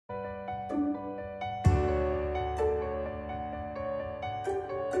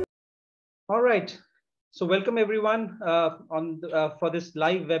All right. So welcome everyone for this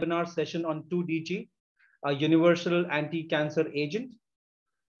live webinar session on 2DG, a universal anti-cancer agent.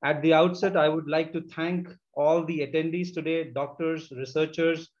 At the outset, I would like to thank all the attendees today, doctors,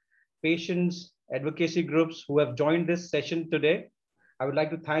 researchers, patients, advocacy groups who have joined this session today. I would like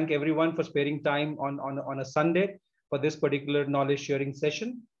to thank everyone for sparing time on a Sunday for this particular knowledge sharing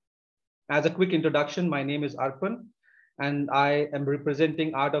session. As a quick introduction, my name is Arpan, and I am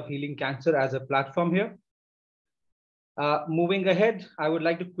representing Art of Healing Cancer as a platform here. Moving ahead, I would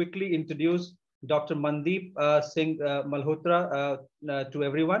like to quickly introduce Dr. Mandeep Singh Malhotra to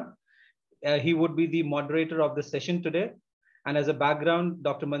everyone. He would be the moderator of the session today. And as a background,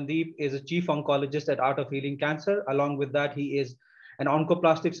 Dr. Mandeep is a chief oncologist at Art of Healing Cancer. Along with that, he is an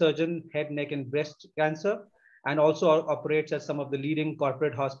oncoplastic surgeon, head, neck, and breast cancer, and also operates at some of the leading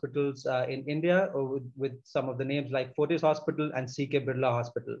corporate hospitals in India with some of the names like Fortis Hospital and CK Birla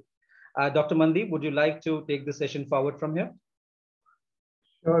Hospital. Dr. Mandeep, would you like to take the session forward from here?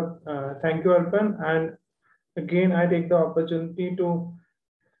 Sure. Thank you, Arpan. And again, I take the opportunity to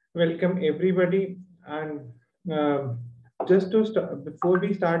welcome everybody. And just to start, before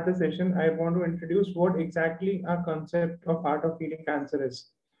we start the session, I want to introduce what exactly our concept of Art of Healing Cancer is.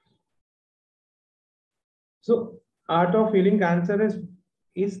 So Art of Healing Cancer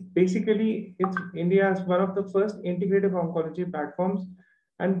is basically, it's India's one of the first integrative oncology platforms.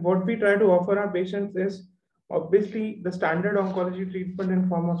 And what we try to offer our patients is obviously the standard oncology treatment in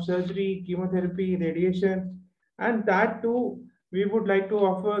form of surgery, chemotherapy, radiation, and that too, we would like to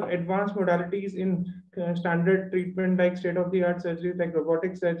offer advanced modalities in standard treatment like state-of-the-art surgeries like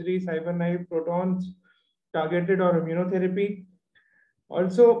robotic surgery, cyber-knife, protons, targeted or immunotherapy.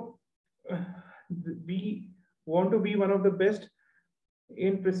 Also, we want to be one of the best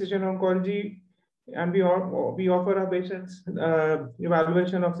in precision oncology, and we offer our patients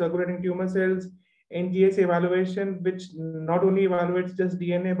evaluation of circulating tumor cells, NGS evaluation, which not only evaluates just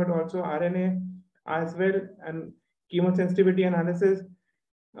DNA but also RNA as well, and chemosensitivity analysis.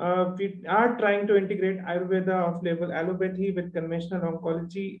 We are trying to integrate Ayurveda off-label allopathy with conventional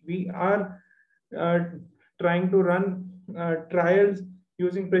oncology. We are trying to run trials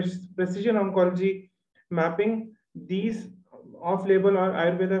using precision oncology, mapping these off-label or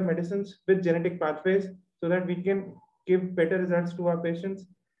Ayurveda medicines with genetic pathways so that we can give better results to our patients.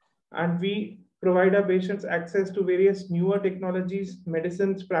 And we provide our patients access to various newer technologies,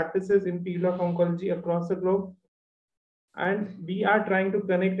 medicines, practices in field of oncology across the globe. And we are trying to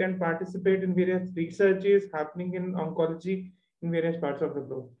connect and participate in various researches happening in oncology in various parts of the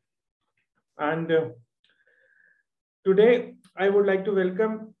globe. And today, I would like to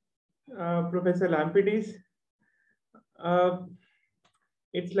welcome Professor Lampidis.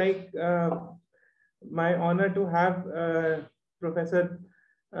 It's like my honor to have Professor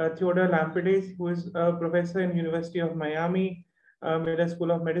Theodore Lampidis, who is a professor in University of Miami, Miller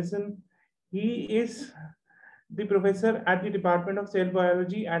School of Medicine. He is the professor at the Department of Cell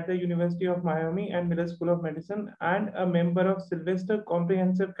Biology at the University of Miami and Miller School of Medicine, and a member of Sylvester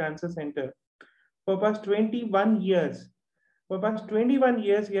Comprehensive Cancer Center. For past 21 years,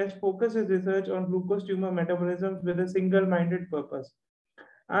 he has focused his research on glucose tumor metabolism with a single-minded purpose.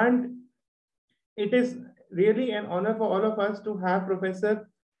 And it is really an honor for all of us to have Professor,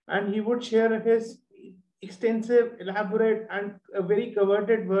 and he would share his extensive, elaborate, and a very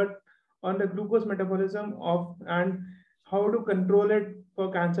coveted word on the glucose metabolism and how to control it for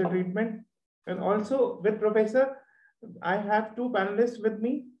cancer treatment. And also with Professor, I have two panelists with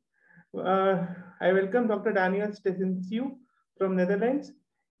me. I welcome Dr. Daniel Stesinciu from Netherlands.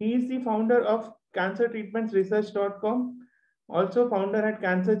 He is the founder of cancertreatmentsresearch.com, also founder at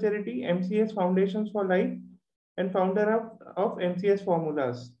Cancer Charity, MCS Foundations for Life, and founder of MCS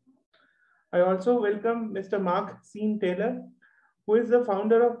Formulas. I also welcome Mr. Mark Sean Taylor, who is the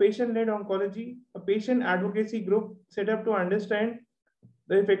founder of Patient-Led Oncology, a patient advocacy group set up to understand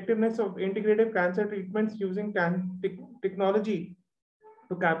the effectiveness of integrative cancer treatments using technology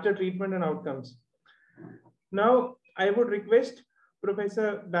to capture treatment and outcomes. Now, I would request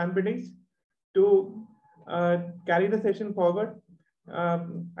Professor Lampidis to carry the session forward.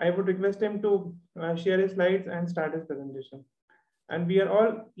 I would request him to share his slides and start his presentation. And we are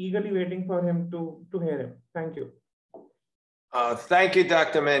all eagerly waiting for him to hear him. Thank you. Thank you,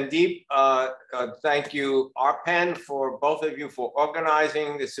 Dr. Mandeep. Thank you, Arpan, for both of you for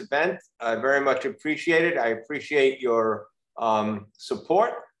organizing this event. I very much appreciate it. I appreciate your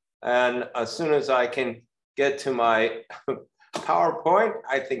support. And as soon as I can get to my PowerPoint,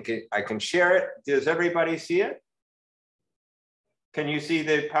 I think I can share it. Does everybody see it? Can you see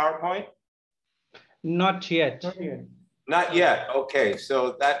the PowerPoint? Not yet. Not yet. Not yet. Okay,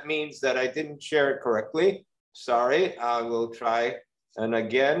 so that means that I didn't share it correctly. Sorry, I will try. And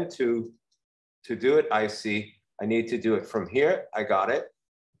again, to do it, I see I need to do it from here. I got it.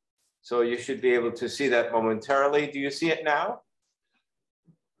 So you should be able to see that momentarily. Do you see it now?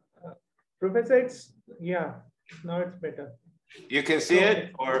 Professor, it's, yeah, now it's better. You can see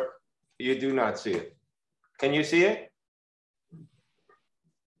it, or you do not see it? Can you see it?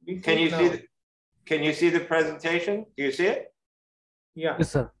 Can you see the presentation? Do you see it? Yeah.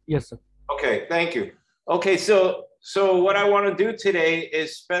 Yes, sir. Yes, sir. Okay, thank you. Okay, so what I want to do today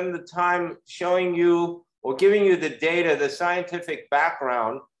is spend the time showing you or giving you the data, the scientific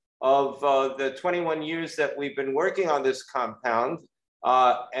background of the 21 years that we've been working on this compound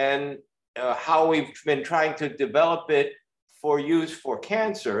and how we've been trying to develop it for use for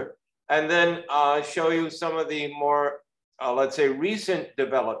cancer, and then show you some of the more, let's say, recent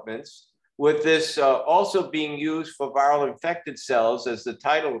developments with this also being used for viral infected cells, as the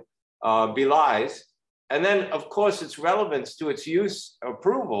title belies. And then, of course, its relevance to its use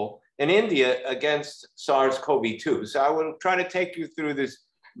approval in India against SARS-CoV-2. So I will try to take you through this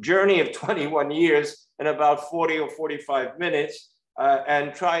journey of 21 years in about 40 or 45 minutes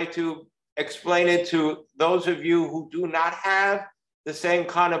and try to explain it to those of you who do not have the same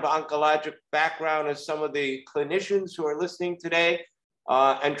kind of oncologic background as some of the clinicians who are listening today,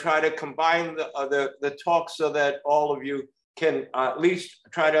 and try to combine the talk so that all of you can at least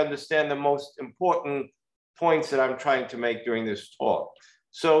try to understand the most important points that I'm trying to make during this talk.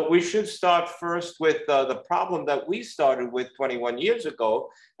 So we should start first with the problem that we started with 21 years ago,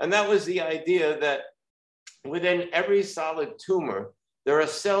 and that was the idea that within every solid tumor, there are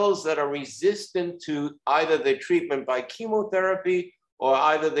cells that are resistant to either the treatment by chemotherapy or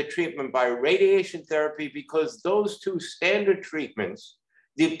either the treatment by radiation therapy, because those two standard treatments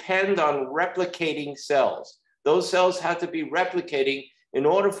depend on replicating cells. Those cells have to be replicating in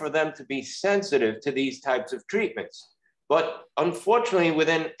order for them to be sensitive to these types of treatments. But unfortunately,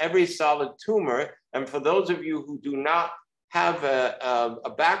 within every solid tumor, and for those of you who do not have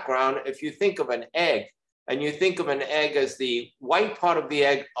a background, if you think of an egg, and you think of an egg as the white part of the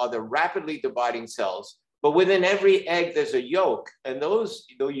egg are the rapidly dividing cells, but within every egg, there's a yolk, and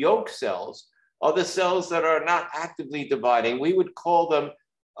the yolk cells are the cells that are not actively dividing. We would call them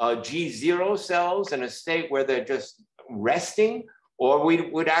G0 cells in a state where they're just resting, or we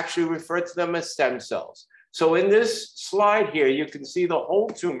would actually refer to them as stem cells. So in this slide here, you can see the whole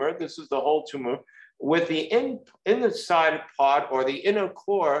tumor. This is the whole tumor with the inside part or the inner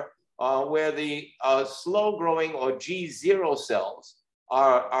core where the slow growing or G0 cells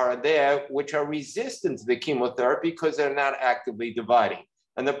are there, which are resistant to the chemotherapy because they're not actively dividing.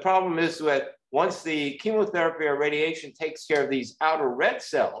 And the problem is that once the chemotherapy or radiation takes care of these outer red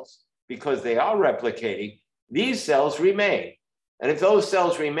cells, because they are replicating, these cells remain. And if those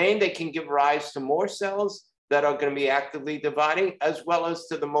cells remain, they can give rise to more cells that are going to be actively dividing, as well as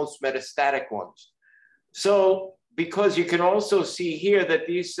to the most metastatic ones. So, because you can also see here that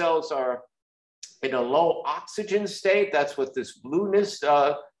these cells are in a low oxygen state, that's what this blueness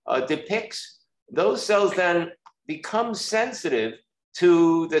depicts. Those cells then become sensitive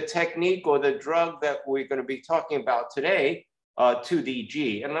to the technique or the drug that we're going to be talking about today,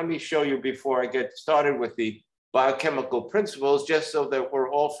 2DG. And let me show you before I get started with the biochemical principles, just so that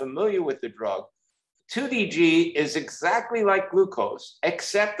we're all familiar with the drug. 2DG is exactly like glucose,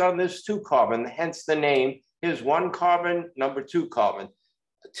 except on this 2-carbon, hence the name. Here's 1 carbon, number 2 carbon.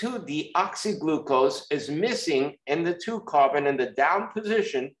 2-deoxyglucose is missing in the 2-carbon in the down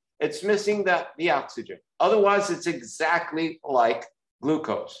position. It's missing the oxygen. Otherwise, it's exactly like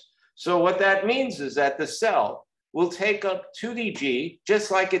glucose. So what that means is that the cell will take up 2DG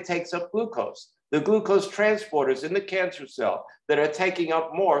just like it takes up glucose. The glucose transporters in the cancer cell that are taking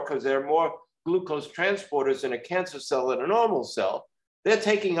up more, because there are more glucose transporters in a cancer cell than a normal cell, they're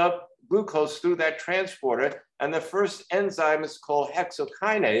taking up glucose through that transporter. And the first enzyme is called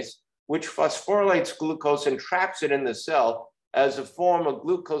hexokinase, which phosphorylates glucose and traps it in the cell as a form of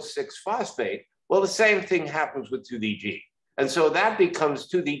glucose 6-phosphate. Well, the same thing happens with 2DG. And so that becomes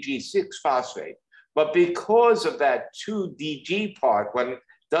 2DG6-phosphate. But because of that 2DG part, when it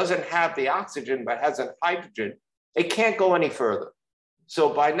doesn't have the oxygen but has a hydrogen, it can't go any further.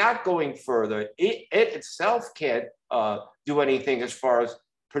 So by not going further, it itself can't do anything as far as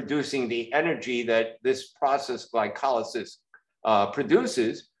producing the energy that this process glycolysis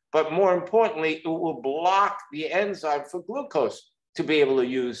produces. But more importantly, it will block the enzyme for glucose to be able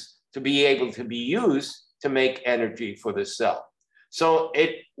to be used to make energy for the cell. So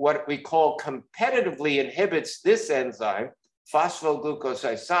it, what we call, competitively inhibits this enzyme, phosphoglucose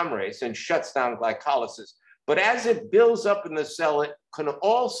isomerase, and shuts down glycolysis. But as it builds up in the cell, it can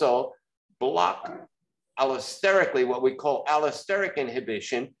also block allosterically, what we call allosteric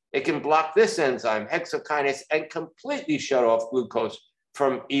inhibition. It can block this enzyme, hexokinase, and completely shut off glucose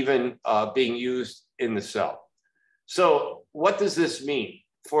from even being used in the cell. So what does this mean?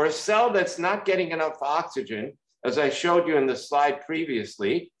 For a cell that's not getting enough oxygen, as I showed you in the slide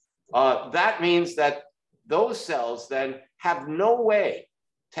previously, that means that those cells then have no way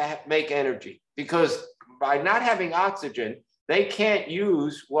to make energy, because by not having oxygen, they can't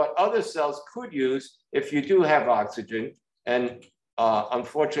use what other cells could use if you do have oxygen. And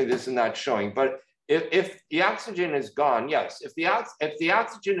unfortunately, this is not showing. But if the oxygen is gone, yes, if the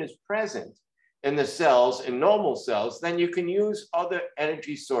oxygen is present in the cells, in normal cells, then you can use other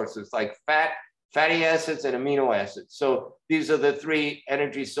energy sources like fatty acids, and amino acids. So these are the three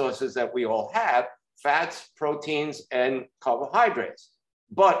energy sources that we all have: fats, proteins, and carbohydrates.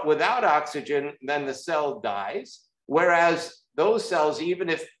 But without oxygen, then the cell dies. Whereas those cells, even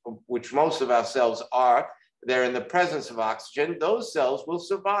if, which most of our cells are, they're in the presence of oxygen, those cells will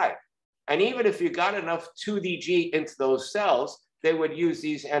survive. And even if you got enough 2DG into those cells, they would use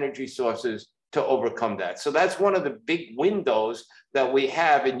these energy sources to overcome that. So that's one of the big windows that we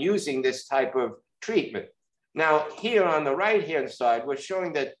have in using this type of treatment. Now, here on the right-hand side, we're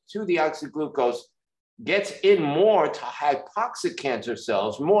showing that 2-deoxyglucose gets in more to hypoxic cancer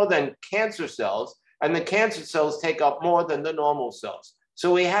cells, more than cancer cells, and the cancer cells take up more than the normal cells.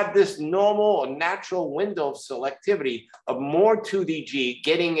 So we have this normal or natural window of selectivity of more 2DG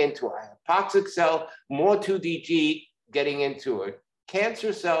getting into a hypoxic cell, more 2DG getting into a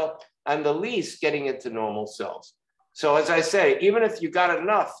cancer cell, and the least getting into normal cells. So as I say, even if you got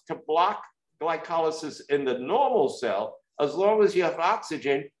enough to block glycolysis in the normal cell, as long as you have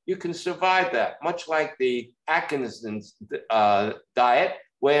oxygen, you can survive that, much like the Atkinson's diet,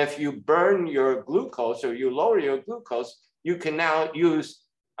 where if you burn your glucose or you lower your glucose, you can now use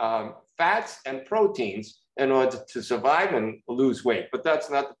fats and proteins in order to survive and lose weight. But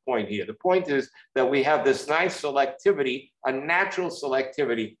that's not the point here. The point is that we have this nice selectivity, a natural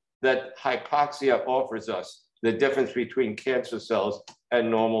selectivity that hypoxia offers us, the difference between cancer cells and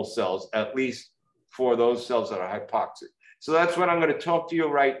normal cells, at least for those cells that are hypoxic. So that's what I'm going to talk to you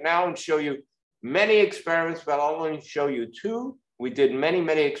right now and show you many experiments, but I'll only show you two. We did many,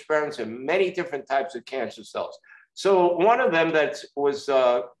 many experiments in many different types of cancer cells. So one of them that was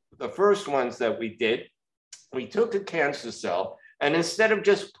the first ones that we did, we took a cancer cell, and instead of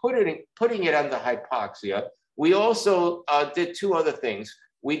just putting it under hypoxia, we also did two other things.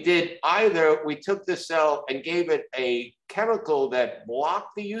 We took the cell and gave it a chemical that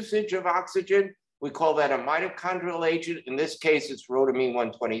blocked the usage of oxygen. We call that a mitochondrial agent. In this case, it's rhodamine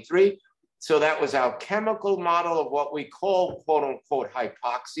 123. So that was our chemical model of what we call, quote unquote,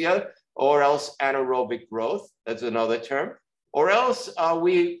 hypoxia, or else anaerobic growth. That's another term. Or else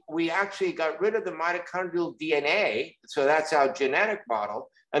we actually got rid of the mitochondrial DNA. So that's our genetic model.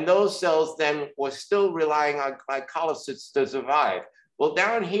 And those cells then were still relying on glycolysis to survive. Well,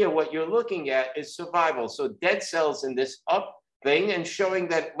 down here, what you're looking at is survival. So dead cells in this up thing and showing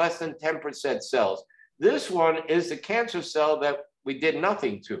that less than 10% cells. This one is the cancer cell that we did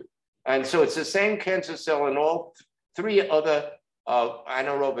nothing to. And so it's the same cancer cell in all three other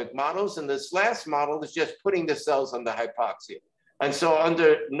anaerobic models. And this last model is just putting the cells under hypoxia. And so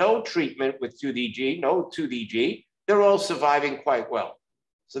under no treatment with 2DG, no 2DG, they're all surviving quite well.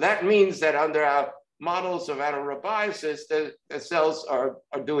 So that means that under our models of anaerobiosis, the cells are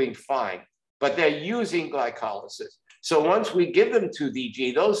doing fine, but they're using glycolysis. So once we give them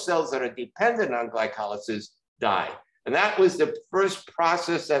 2DG, those cells that are dependent on glycolysis die. And that was the first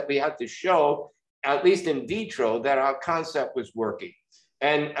process that we had to show, at least in vitro, that our concept was working.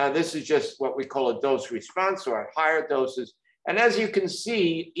 And this is just what we call a dose response, or at higher doses. And as you can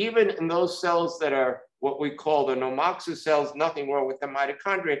see, even in those cells that are what we call the nomoxa cells, nothing wrong with the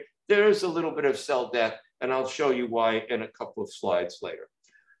mitochondria, there is a little bit of cell death, and I'll show you why in a couple of slides later.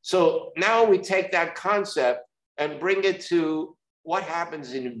 So now we take that concept and bring it to what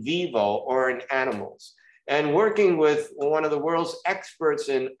happens in vivo or in animals. And working with one of the world's experts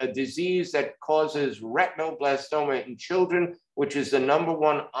in a disease that causes retinoblastoma in children, which is the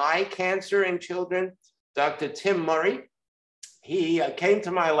 #1 eye cancer in children, Dr. Tim Murray, he came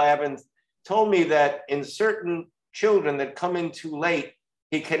to my lab and told me that in certain children that come in too late,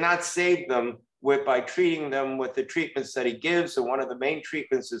 he cannot save them by treating them with the treatments that he gives. And one of the main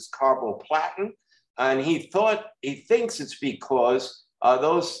treatments is carboplatin. And he thinks it's because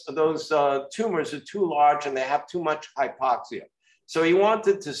those tumors are too large and they have too much hypoxia. So he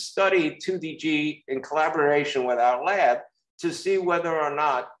wanted to study 2DG in collaboration with our lab to see whether or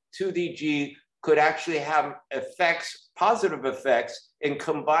not 2DG could actually have effects, positive effects, in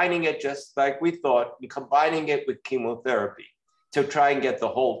combining it just like we thought, in combining it with chemotherapy to try and get the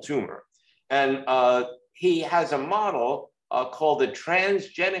whole tumor. And he has a model called the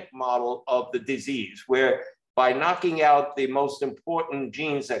transgenic model of the disease, where by knocking out the most important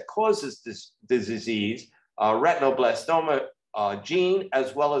genes that causes this disease, retinoblastoma gene,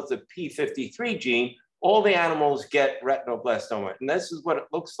 as well as the P53 gene, all the animals get retinoblastoma. And this is what it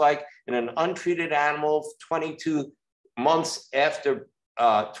looks like in an untreated animal 22 months after,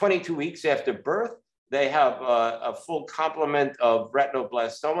 22 weeks after birth. They have a full complement of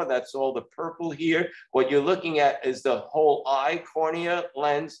retinoblastoma. That's all the purple here. What you're looking at is the whole eye, cornea,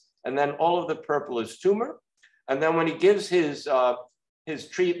 lens, and then all of the purple is tumor. And then when he gives his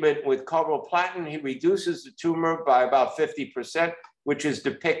treatment with carboplatin, he reduces the tumor by about 50%, which is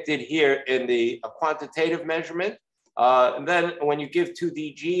depicted here in the quantitative measurement. And then when you give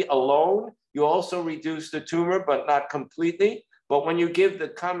 2DG alone, you also reduce the tumor, but not completely. But when you give the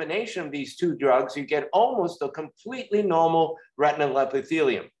combination of these two drugs, you get almost a completely normal retinal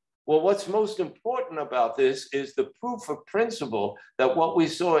epithelium. Well, what's most important about this is the proof of principle that what we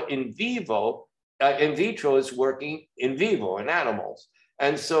saw in vitro is working in vivo in animals.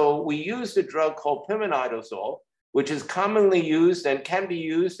 And so we used a drug called pimenidazole, which is commonly used and can be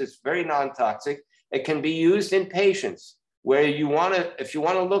used. It's very non-toxic. It can be used in patients where you want to, if you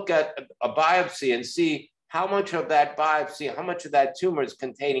want to look at a biopsy and see how much of that biopsy, how much of that tumor is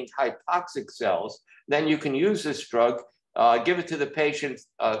containing hypoxic cells, then you can use this drug, give it to the patient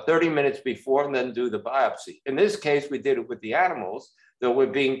 30 minutes before, and then do the biopsy. In this case, we did it with the animals that were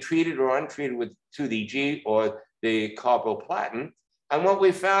being treated or untreated with 2DG or the carboplatin. And what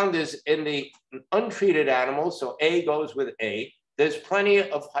we found is in the untreated animals, so A goes with A, there's plenty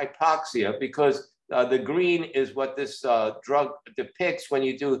of hypoxia because the green is what this drug depicts when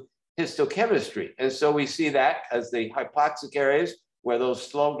you do histochemistry. And so we see that as the hypoxic areas where those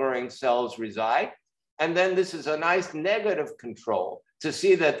slow-growing cells reside. And then this is a nice negative control to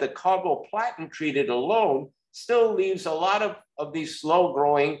see that the carboplatin treated alone still leaves a lot of these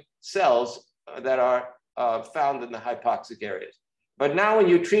slow-growing cells that are found in the hypoxic areas. But now when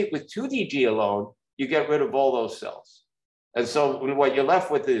you treat with 2DG alone, you get rid of all those cells. And so what you're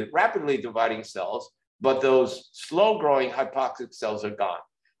left with is rapidly dividing cells, but those slow-growing hypoxic cells are gone.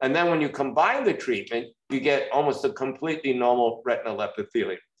 And then when you combine the treatment, you get almost a completely normal retinal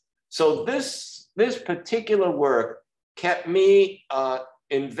epithelium. So this particular work kept me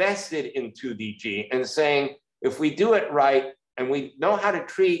invested in 2DG and saying, if we do it right and we know how to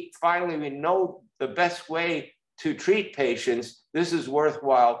treat, finally we know the best way to treat patients, this is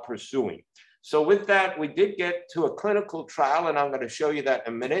worthwhile pursuing. So with that, we did get to a clinical trial, and I'm going to show you that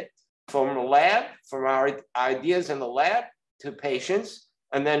in a minute, from the lab, from our ideas in the lab to patients,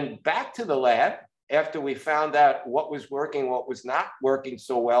 and then back to the lab after we found out what was working, what was not working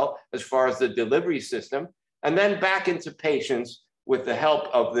so well as far as the delivery system, and then back into patients with the help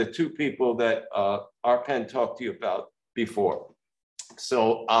of the two people that Arpen talked to you about before.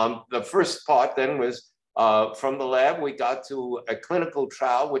 So the first part then was from the lab, we got to a clinical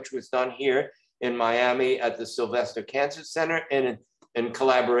trial, which was done here in Miami at the Sylvester Cancer Center in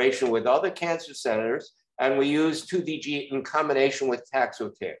collaboration with other cancer centers. And we used 2DG in combination with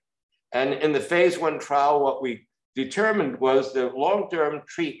Taxotere. And in the phase 1 trial, what we determined was the long-term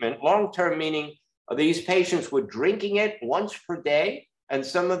treatment, long-term meaning these patients were drinking it once per day, and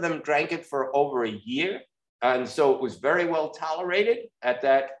some of them drank it for over a year. And so it was very well tolerated at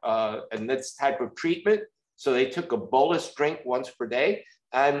that, and this type of treatment. So they took a bolus drink once per day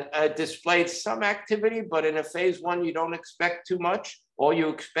and displayed some activity, but in a phase 1, you don't expect too much. All you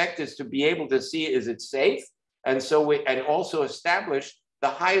expect is to be able to see, is it safe? And so and also establish the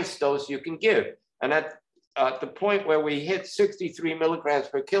highest dose you can give. And at the point where we hit 63 milligrams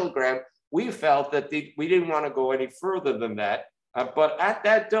per kilogram, we felt that we didn't want to go any further than that. But at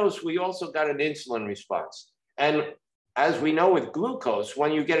that dose, we also got an insulin response. And as we know with glucose,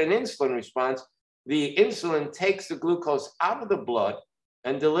 when you get an insulin response, the insulin takes the glucose out of the blood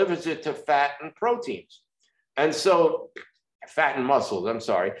and delivers it to fat and proteins. And so, fat and muscles, I'm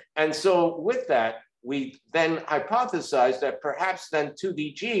sorry. And so with that, we then hypothesized that perhaps then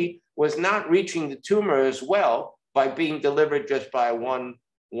 2DG was not reaching the tumor as well by being delivered just by one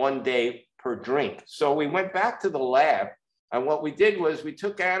day per drink. So we went back to the lab, and what we did was we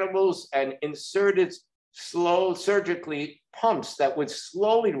took animals and inserted slow surgically pumps that would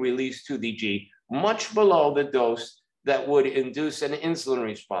slowly release 2DG much below the dose that would induce an insulin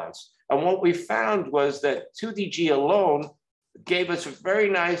response. And what we found was that 2DG alone gave us a very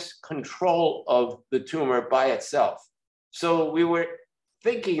nice control of the tumor by itself. So we were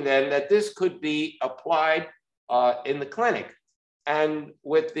thinking then that this could be applied in the clinic. And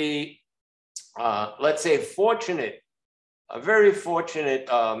with the, let's say, a very fortunate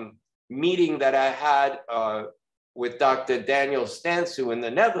meeting that I had with Dr. Daniel Stansu in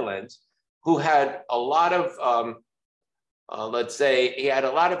the Netherlands, who had a lot of, let's say, he had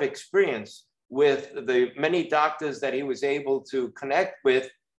a lot of experience with the many doctors that he was able to connect with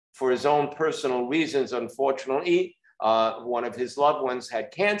for his own personal reasons. Unfortunately, one of his loved ones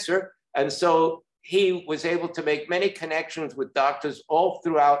had cancer. And so he was able to make many connections with doctors all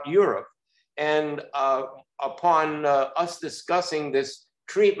throughout Europe. And upon us discussing this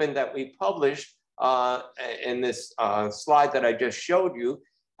treatment that we published in this slide that I just showed you,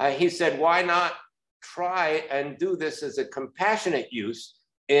 he said, why not try and do this as a compassionate use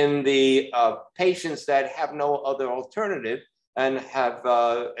in the patients that have no other alternative and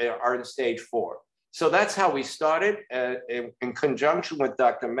are in stage 4. So that's how we started in conjunction with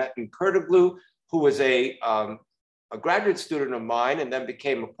Dr. Metin Kurtoglu, who was a graduate student of mine and then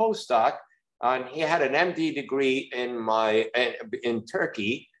became a postdoc. And he had an MD degree in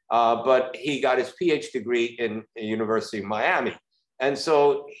Turkey, but he got his PhD degree in the University of Miami. And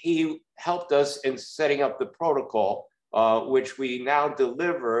so he helped us in setting up the protocol, which we now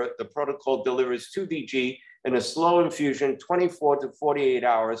deliver. The protocol delivers 2DG in a slow infusion, 24 to 48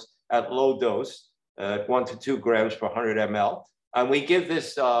 hours at low dose, 1 to 2 grams per 100 ml. And we give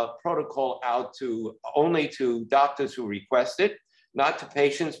this protocol out only to doctors who request it, not to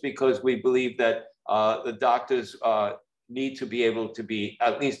patients, because we believe that the doctors need to be able to be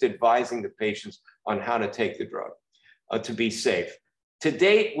at least advising the patients on how to take the drug to be safe. To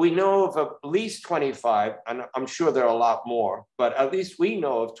date, we know of at least 25, and I'm sure there are a lot more, but at least we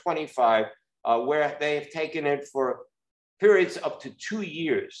know of 25 where they've taken it for periods up to 2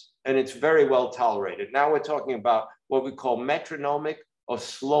 years, and it's very well tolerated. Now we're talking about what we call metronomic or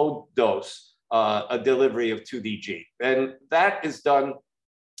slow dose, a delivery of 2DG. And that is done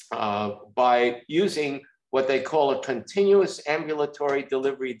by using what they call a continuous ambulatory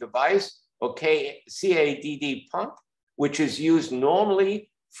delivery device, or CADD pump, which is used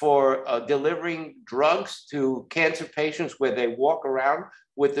normally for delivering drugs to cancer patients where they walk around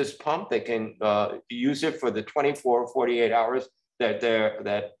with this pump. They can use it for the 24 or 48 hours that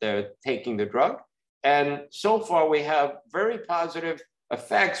they're taking the drug. And so far we have very positive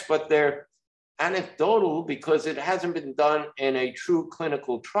effects, but they're anecdotal because it hasn't been done in a true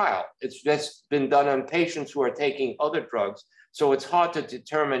clinical trial. It's just been done on patients who are taking other drugs. So it's hard to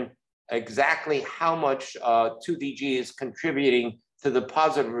determine exactly how much 2DG is contributing to the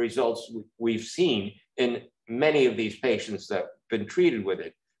positive results we've seen in many of these patients that have been treated with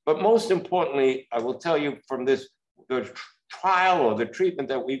it. But most importantly, I will tell you from the trial or the treatment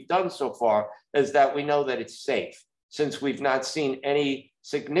that we've done so far is that we know that it's safe, since we've not seen any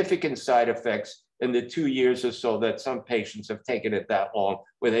significant side effects in the 2 years or so that some patients have taken it that long,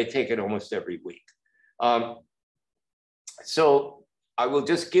 where they take it almost every week. So I will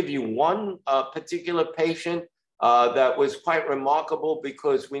just give you one particular patient that was quite remarkable,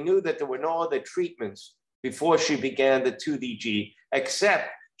 because we knew that there were no other treatments before she began the 2DG,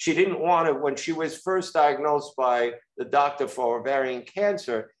 except she didn't want to, when she was first diagnosed by the doctor for ovarian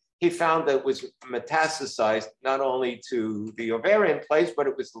cancer, he found that it was metastasized not only to the ovarian place, but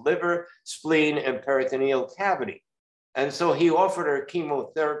it was liver, spleen, and peritoneal cavity. And so he offered her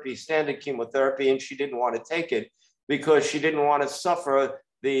chemotherapy, standard chemotherapy, and she didn't want to take it because she didn't want to suffer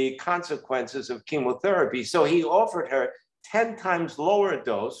the consequences of chemotherapy. So he offered her 10 times lower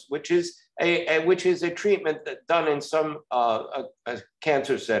dose, which is a treatment that done in some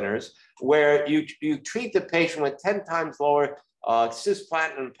cancer centers, where you treat the patient with 10 times lower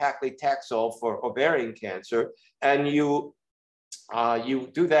cisplatin and paclitaxel for ovarian cancer, and you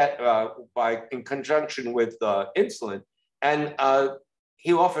do that in conjunction with insulin. And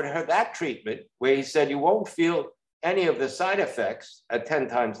he offered her that treatment, where he said, you won't feel any of the side effects at 10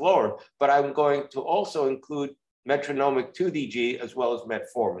 times lower, but I'm going to also include metronomic 2DG as well as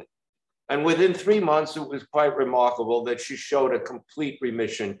metformin. And within 3 months, it was quite remarkable that she showed a complete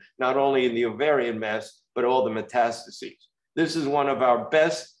remission, not only in the ovarian mass, but all the metastases. This is one of our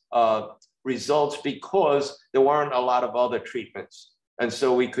best results because there weren't a lot of other treatments. And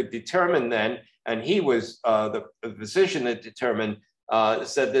so we could determine then, and he was the physician that determined,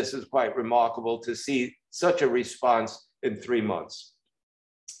 said this is quite remarkable to see such a response in 3 months.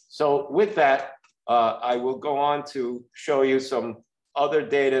 So with that, I will go on to show you some other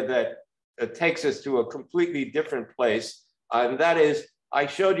data that takes us to a completely different place. And that is, I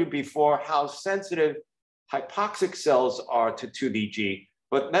showed you before how sensitive hypoxic cells are to 2DG,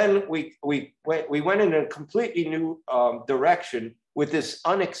 but then we went in a completely new direction with this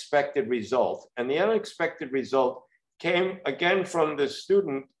unexpected result. And the unexpected result came again from the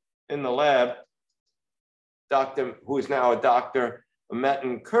student in the lab, who is now a doctor,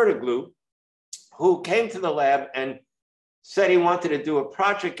 Metin Kurtoglu, who came to the lab and said he wanted to do a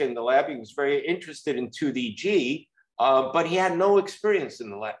project in the lab. He was very interested in 2DG, but he had no experience in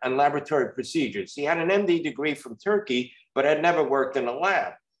the lab and laboratory procedures. He had an MD degree from Turkey, but had never worked in a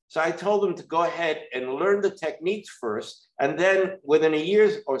lab. So I told him to go ahead and learn the techniques first, and then within a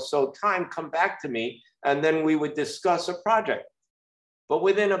year or so time, come back to me, and then we would discuss a project. But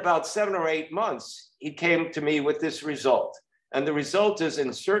within about 7 or 8 months, he came to me with this result. And the result is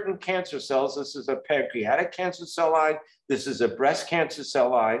in certain cancer cells, this is a pancreatic cancer cell line, this is a breast cancer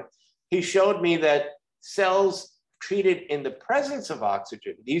cell line. He showed me that cells treated in the presence of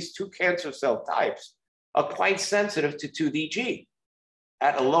oxygen, these two cancer cell types, are quite sensitive to 2DG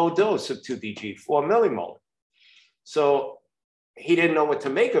at a low dose of 2DG, 4 millimolar. So he didn't know what to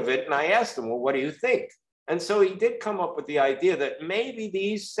make of it. And I asked him, well, what do you think? And so he did come up with the idea that maybe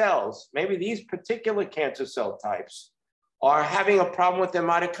these cells, maybe these particular cancer cell types are having a problem with their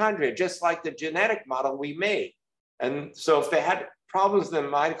mitochondria, just like the genetic model we made. And so if they had problems with their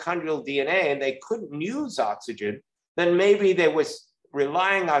mitochondrial DNA and they couldn't use oxygen, then maybe they were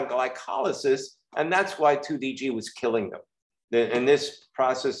relying on glycolysis, and that's why 2DG was killing them. In this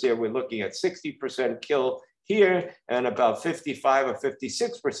process here, we're looking at 60% kill here and about 55 or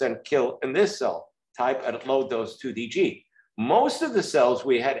 56% kill in this cell type at low dose 2DG. Most of the cells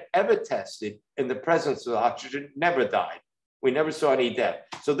we had ever tested in the presence of oxygen never died. We never saw any death.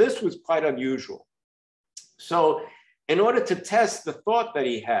 So this was quite unusual. So in order to test the thought that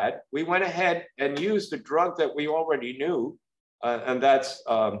he had, we went ahead and used a drug that we already knew, and that's,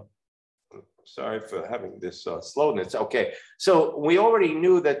 sorry for having this slowness. Okay, so we already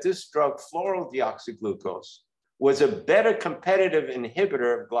knew that this drug, fluorodeoxyglucose, was a better competitive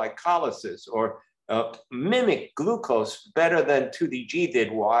inhibitor of glycolysis, or mimic glucose better than 2DG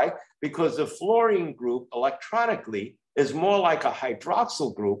did. Why? Because the fluorine group electronically is more like a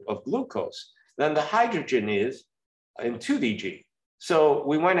hydroxyl group of glucose than the hydrogen is in 2DG. So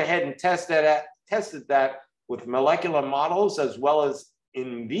we went ahead and tested that with molecular models as well as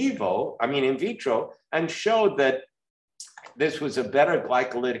in vitro, and showed that this was a better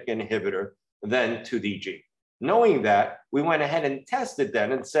glycolytic inhibitor than 2DG. Knowing that, we went ahead and tested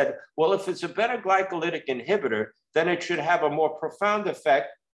then and said, well, if it's a better glycolytic inhibitor, then it should have a more profound effect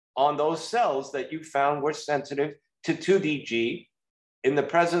on those cells that you found were sensitive to 2DG in the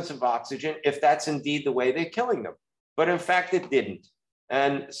presence of oxygen, if that's indeed the way they're killing them. But in fact, it didn't.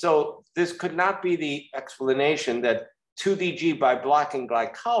 And so this could not be the explanation that 2DG by blocking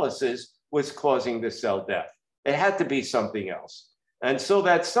glycolysis was causing the cell death. It had to be something else. And so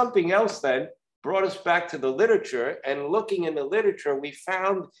that something else then brought us back to the literature, and looking in the literature, we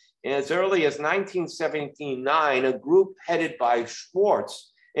found as early as 1979, a group headed by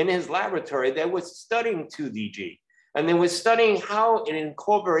Schwartz in his laboratory that was studying 2DG. And they were studying how it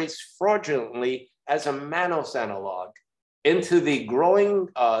incorporates fraudulently as a mannose analog into the growing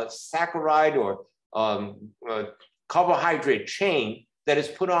saccharide or carbohydrate chain that is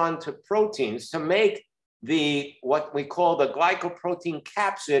put onto proteins to make what we call the glycoprotein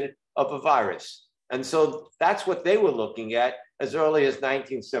capsid of a virus. And so that's what they were looking at as early as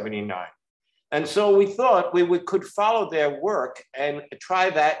 1979. And so we thought we could follow their work and try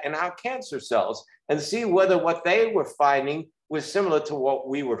that in our cancer cells and see whether what they were finding was similar to what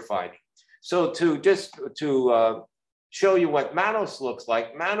we were finding. So to show you what mannose looks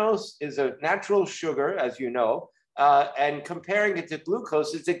like, mannose is a natural sugar, as you know, and comparing it to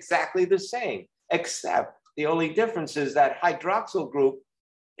glucose, it's exactly the same, except the only difference is that hydroxyl group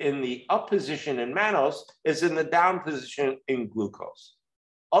in the up position in mannose is in the down position in glucose.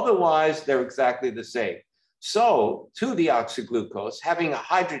 Otherwise, they're exactly the same. So 2-deoxyglucose, having a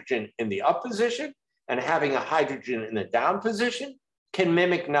hydrogen in the up position and having a hydrogen in the down position can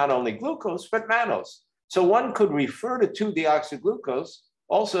mimic not only glucose, but mannose. So one could refer to 2-deoxyglucose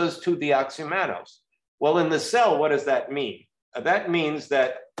also as 2-deoxymannose. Well, in the cell, what does that mean? That means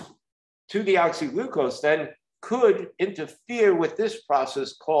that 2-deoxyglucose then could interfere with this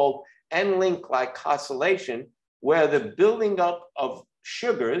process called N-link glycosylation, where the building up of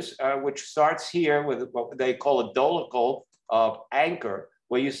sugars, which starts here with what they call a dolichal anchor,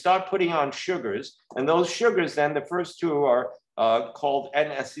 where you start putting on sugars, and those sugars then, the first two are called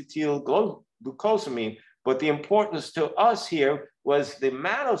N-acetylglucosamine, but the importance to us here was the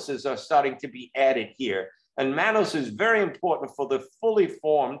mannoses are starting to be added here, and mannose is very important for the fully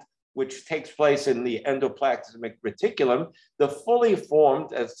formed, which takes place in the endoplasmic reticulum. The fully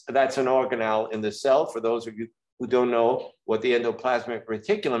formed, that's an organelle in the cell, for those of you who don't know what the endoplasmic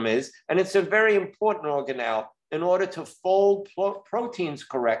reticulum is. And it's a very important organelle in order to fold proteins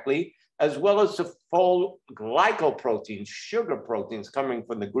correctly, as well as to fold glycoproteins, sugar proteins coming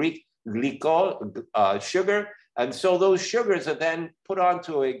from the Greek glyko, sugar. And so those sugars are then put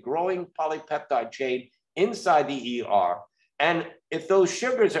onto a growing polypeptide chain inside the ER. And if those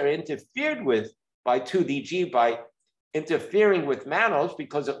sugars are interfered with by 2DG, by interfering with mannose,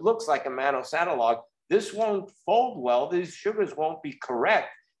 because it looks like a mannose analog, this won't fold well, these sugars won't be correct,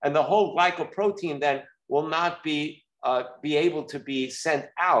 and the whole glycoprotein then will not be able to be sent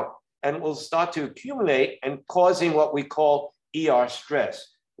out, and will start to accumulate and causing what we call ER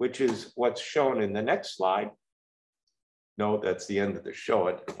stress, which is what's shown in the next slide. No, that's the end of the show,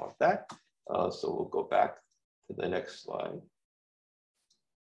 I didn't want that. So we'll go back to the next slide.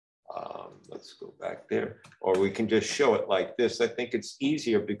 Let's go back there, or we can just show it like this. I think it's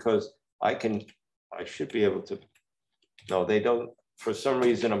easier because I should be able to, no, they don't, for some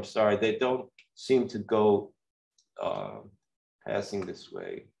reason, I'm sorry, they don't seem to go passing this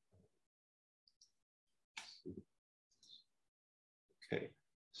way. Okay,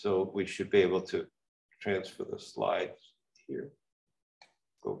 so we should be able to transfer the slides here.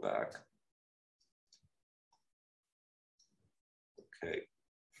 Go back. Okay,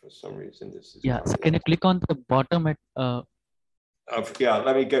 for some reason this is. Yeah, so can you click on the bottom at? Yeah,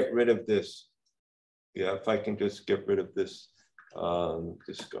 let me get rid of this. Yeah, if I can just get rid of this,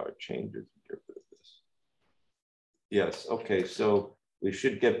 discard changes, get rid of this. Yes, okay, so we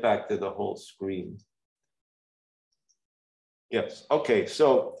should get back to the whole screen. Yes, okay,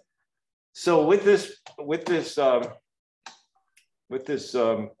 so with this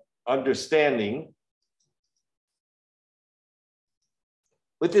understanding,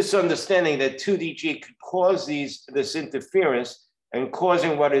 that 2DG could cause this interference and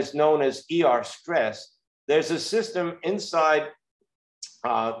causing what is known as ER stress, there's a system inside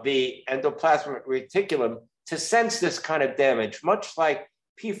the endoplasmic reticulum to sense this kind of damage, much like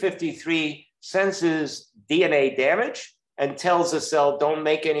P53 senses DNA damage and tells the cell, don't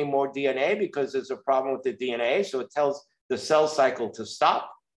make any more DNA because there's a problem with the DNA. So it tells the cell cycle to stop.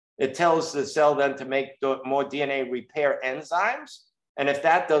 It tells the cell then to make more DNA repair enzymes. And if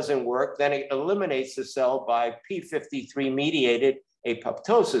that doesn't work, then it eliminates the cell by P53 mediated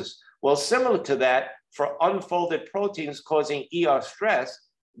apoptosis. Well, similar to that, for unfolded proteins causing ER stress,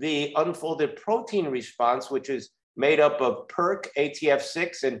 the unfolded protein response, which is made up of PERK,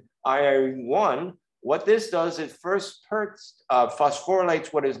 ATF6, and IRE1, what this does is first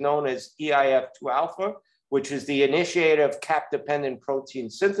phosphorylates what is known as EIF2 alpha, which is the initiator of cap-dependent protein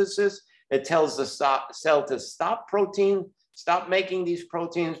synthesis. It tells the cell to stop making these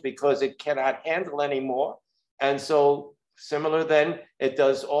proteins because it cannot handle anymore. And so similar then, it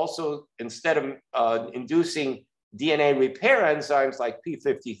does also, instead of inducing DNA repair enzymes like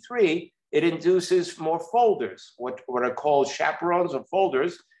P53, it induces more folders, what are called chaperones or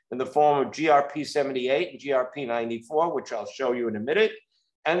folders in the form of GRP78 and GRP94, which I'll show you in a minute.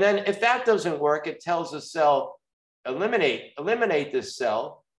 And then if that doesn't work, it tells the cell, eliminate this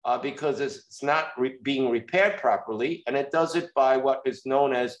cell because it's not being repaired properly. And it does it by what is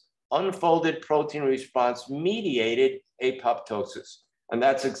known as unfolded protein response mediated apoptosis. And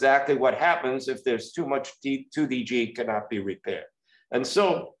that's exactly what happens if there's too much 2DG cannot be repaired. And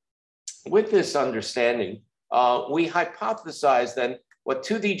so with this understanding, we hypothesized then what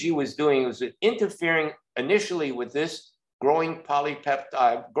 2DG was doing was interfering initially with this growing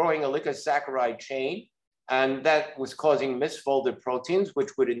polypeptide, growing oligosaccharide chain, and that was causing misfolded proteins,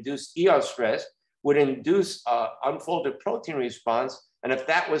 which would induce ER stress, would induce unfolded protein response. And if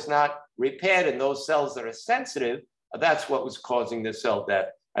that was not repaired in those cells that are sensitive, that's what was causing the cell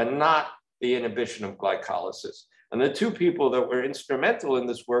death and not the inhibition of glycolysis. And the two people that were instrumental in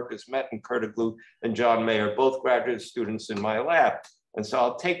this work is Metin Kurtoglu and John Mayer, both graduate students in my lab. And so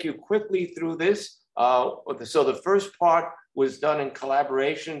I'll take you quickly through this. So the first part was done in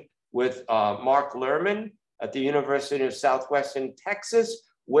collaboration with Mark Lerman at the University of Southwestern Texas,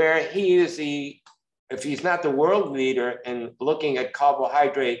 where he is if he's not the world leader in looking at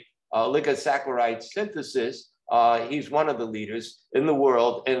carbohydrate oligosaccharide synthesis, he's one of the leaders in the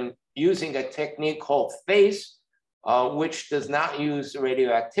world in using a technique called FACE, which does not use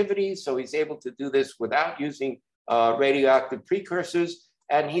radioactivity. So he's able to do this without using radioactive precursors.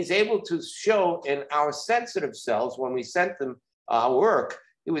 And he's able to show in our sensitive cells, when we sent them our work,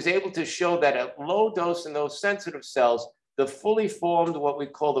 he was able to show that at low dose in those sensitive cells, the fully formed, what we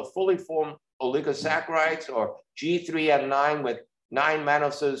call the fully formed oligosaccharides, or G3M9 with 9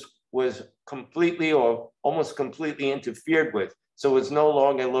 mannoses, was completely or almost completely interfered with. So it's no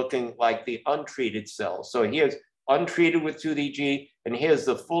longer looking like the untreated cells. So here's untreated with 2DG, and here's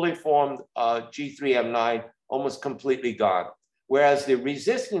the fully formed G3M9, almost completely gone. Whereas the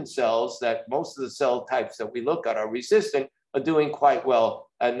resistant cells, that most of the cell types that we look at are resistant, are doing quite well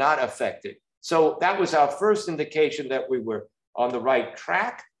and not affected. So that was our first indication that we were on the right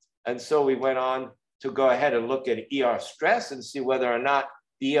track. And so we went on to go ahead and look at ER stress and see whether or not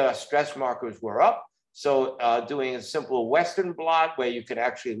the ER stress markers were up. So doing a simple Western blot where you can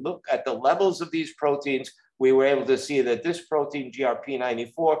actually look at the levels of these proteins, we were able to see that this protein,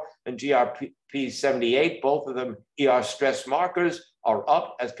 GRP94 and GRP78, both of them ER stress markers, are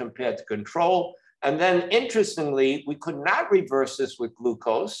up as compared to control. And then interestingly, we could not reverse this with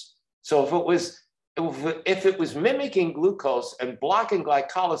glucose. So if it was mimicking glucose and blocking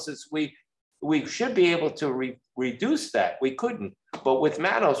glycolysis, we should be able to reduce that. We couldn't, but with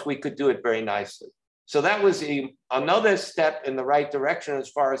mannose, we could do it very nicely. So that was another step in the right direction as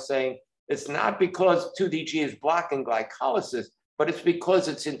far as saying it's not because 2DG is blocking glycolysis, but it's because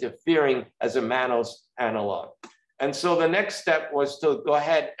it's interfering as a mannose analog. And so the next step was to go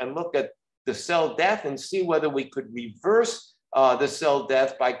ahead and look at the cell death and see whether we could reverse the cell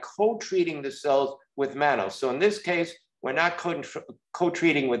death by co-treating the cells with mannose. So in this case, we're not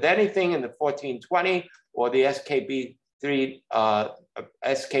co-treating with anything in the 1420 or the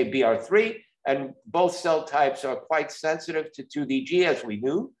SKBR3, and both cell types are quite sensitive to 2DG, as we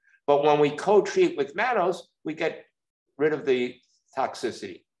knew. But when we co-treat with mannose, we get rid of the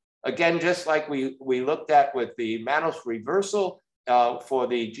toxicity. Again, just like we looked at with the mannose reversal for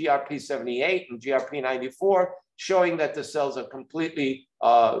the GRP78 and GRP94, showing that the cells are completely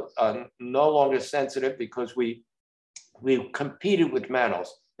no longer sensitive because we competed with mannose.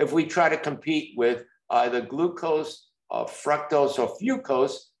 If we try to compete with either glucose, fructose, or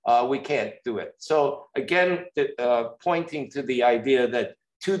fucose, we can't do it. So again, pointing to the idea that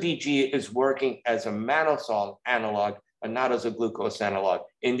 2DG is working as a mannose analog and not as a glucose analog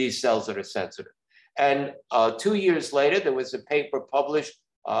in these cells that are sensitive. And 2 years later, there was a paper published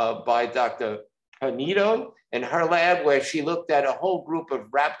by Dr. Panito in her lab where she looked at a whole group of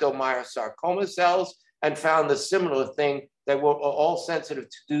rhabdomyosarcoma cells and found a similar thing, that were all sensitive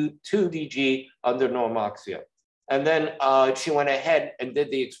to 2DG under normoxia. And then she went ahead and did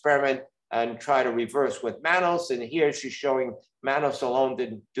the experiment and tried to reverse with mannose. And here she's showing mannose alone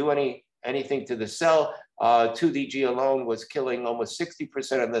didn't do anything to the cell. 2DG alone was killing almost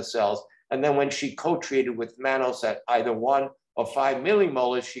 60% of the cells. And then when she co-treated with mannose at either 1 or 5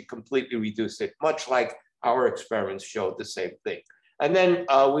 millimolar, she completely reduced it, much like our experiments showed the same thing. And then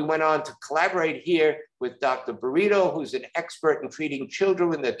we went on to collaborate here with Dr. Burrito, who's an expert in treating children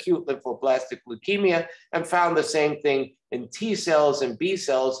with acute lymphoblastic leukemia, and found the same thing in T cells and B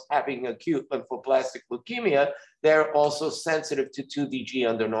cells having acute lymphoblastic leukemia. They're also sensitive to 2DG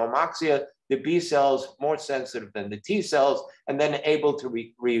under normoxia. The B cells more sensitive than the T cells, and then able to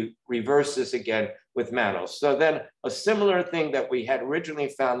reverse this again with mannose. So then a similar thing that we had originally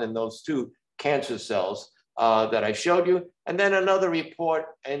found in those 2 cancer cells that I showed you. And then another report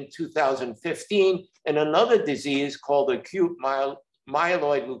in 2015 in another disease called acute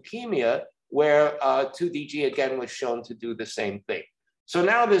myeloid leukemia, where 2DG again was shown to do the same thing. So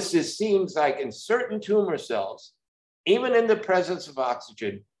now this seems like in certain tumor cells, even in the presence of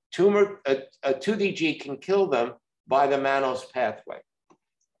oxygen, 2DG can kill them by the mannose pathway,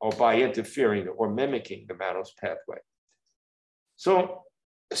 or by interfering or mimicking the mannose pathway. So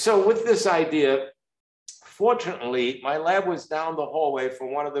with this idea, fortunately, my lab was down the hallway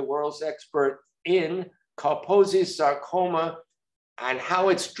from one of the world's experts in Kaposi sarcoma and how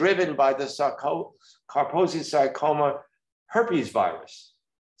it's driven by the Kaposi sarcoma herpes virus.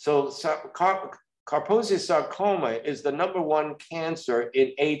 So Kaposi sarcoma is the #1 cancer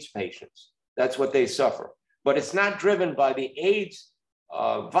in AIDS patients. That's what they suffer. But it's not driven by the AIDS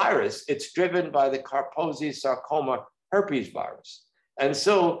virus. It's driven by the Kaposi sarcoma herpes virus. And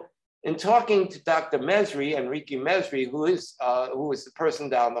so in talking to Dr. Mesri, Enrique Mesri, who is the person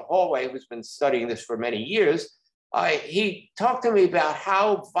down the hallway who's been studying this for many years, he talked to me about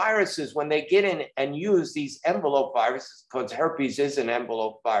how viruses, when they get in and use these envelope viruses, because herpes is an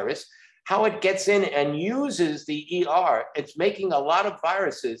envelope virus, how it gets in and uses the ER. It's making a lot of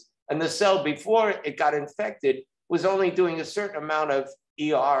viruses, and the cell before it got infected was only doing a certain amount of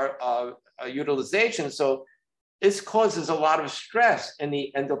ER utilization. So this causes a lot of stress in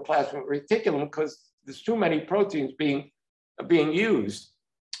the endoplasmic reticulum because there's too many proteins being used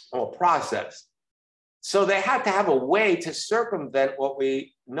or processed. So they had to have a way to circumvent what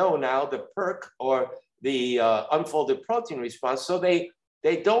we know now, the PERC, or the unfolded protein response. So they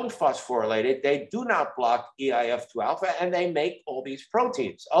don't phosphorylate it, they do not block EIF2 alpha, and they make all these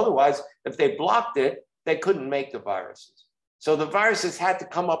proteins. Otherwise, if they blocked it, they couldn't make the viruses. So the viruses had to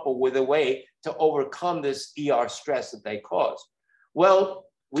come up with a way to overcome this ER stress that they caused. Well,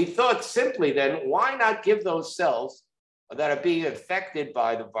 we thought simply then, why not give those cells that are being affected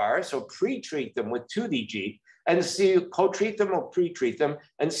by the virus or pre-treat them with 2DG and see, co-treat them or pre-treat them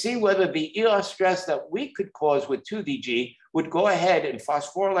and see whether the ER stress that we could cause with 2DG would go ahead and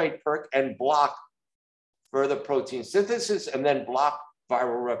phosphorylate PERK and block further protein synthesis and then block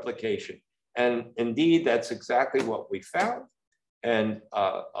viral replication. And indeed, that's exactly what we found. And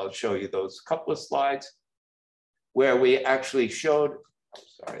I'll show you those couple of slides where we actually showed, I'm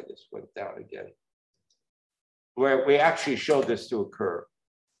sorry, this went down again, where we actually showed this to occur.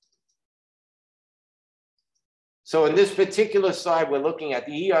 So in this particular slide, we're looking at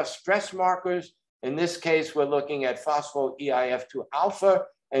the ER stress markers. In this case, we're looking at phospho-EIF2 alpha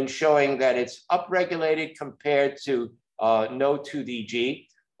and showing that it's upregulated compared to no 2DG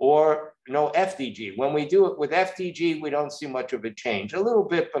or no FDG. When we do it with FDG, we don't see much of a change. A little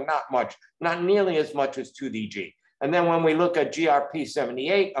bit, but not much, not nearly as much as 2DG. And then when we look at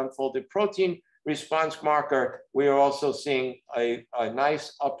GRP78, unfolded protein response marker, we are also seeing a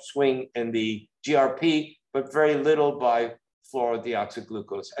nice upswing in the GRP, but very little by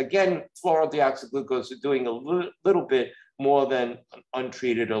fluorodeoxyglucose. Again, fluorodeoxyglucose is doing a little bit more than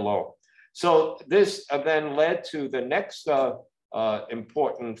untreated alone. So this then led to the next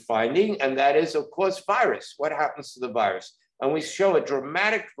important finding, and that is, of course, virus. What happens to the virus? And we show a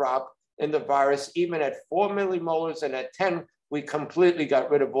dramatic drop in the virus, even at 4 millimolars, and at 10, we completely got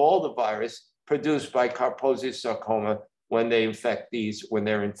rid of all the virus produced by Kaposi's sarcoma when they infect these, when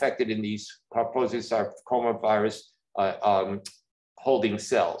they're infected in these Kaposi's sarcoma virus holding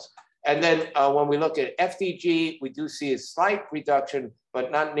cells. And then when we look at FDG, we do see a slight reduction,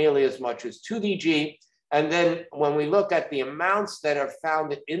 but not nearly as much as 2DG. And then when we look at the amounts that are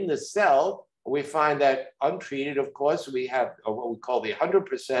found in the cell, we find that untreated, of course, we have what we call the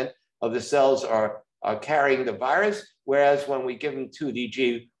 100% of the cells are carrying the virus, whereas when we give them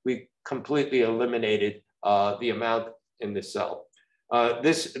 2DG, we completely eliminated the amount in the cell.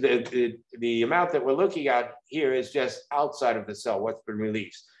 The amount that we're looking at here is just outside of the cell, what's been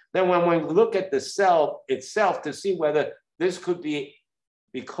released. Then when we look at the cell itself to see whether this could be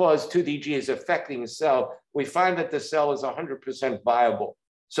because 2DG is affecting the cell, we find that the cell is 100% viable.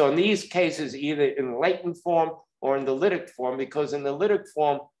 So in these cases, either in latent form or in the lytic form, because in the lytic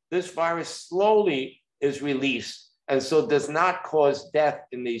form, this virus slowly is released and so does not cause death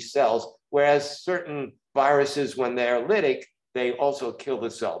in these cells, whereas certain viruses, when they're lytic, they also kill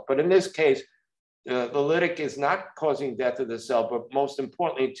the cell. But in this case, the lytic is not causing death of the cell, but most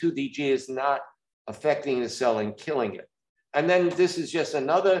importantly, 2DG is not affecting the cell and killing it. And then this is just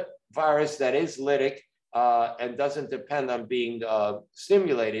another virus that is lytic and doesn't depend on being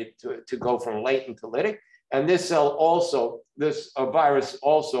stimulated to go from latent to lytic. And this cell also, this virus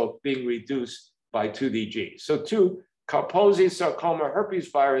also being reduced by 2DG. So two, Kaposi's sarcoma herpes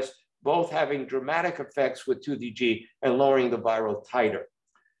virus, both having dramatic effects with 2DG and lowering the viral titer.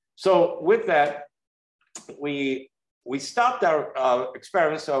 So with that, we stopped our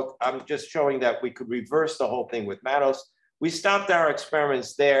experiments. So I'm just showing that we could reverse the whole thing with Matos. We stopped our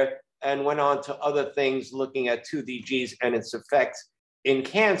experiments there and went on to other things looking at 2DGs and its effects in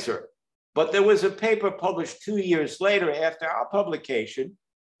cancer. But there was a paper published 2 years later after our publication,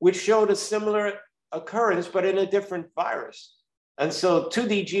 which showed a similar occurrence, but in a different virus. And so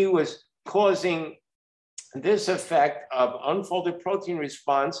 2DG was causing this effect of unfolded protein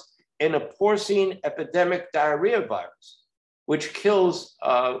response in a porcine epidemic diarrhea virus, which kills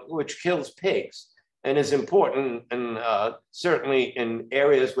pigs and is important and certainly in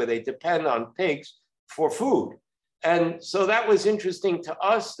areas where they depend on pigs for food. And so that was interesting to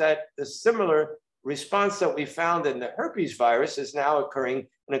us that the similar response that we found in the herpes virus is now occurring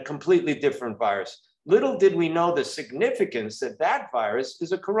in a completely different virus. Little did we know the significance that that virus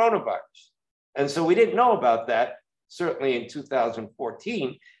is a coronavirus. And so we didn't know about that, certainly in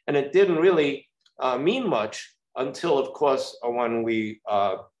 2014, and it didn't really mean much until, of course, when we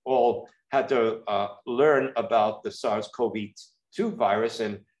all had to learn about the SARS-CoV-2 virus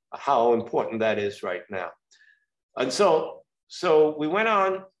and how important that is right now. And so we went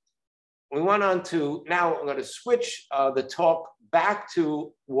on to, now I'm going to switch the talk back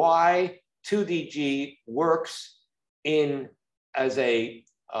to why 2DG works as a,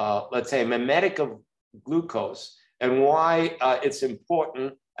 let's say, a mimetic of glucose, and why it's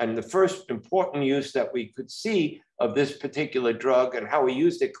important, and the first important use that we could see of this particular drug and how we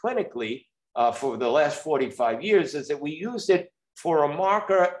used it clinically for the last 45 years is that we used it for a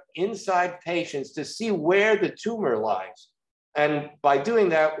marker inside patients to see where the tumor lies. And by doing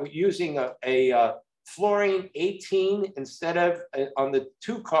that, we're using a fluorine 18 instead of on the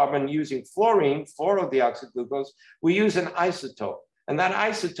 2-carbon using fluorine, fluorodeoxyglucose, we use an isotope. And that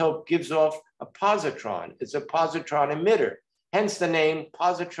isotope gives off a positron. It's a positron emitter, hence the name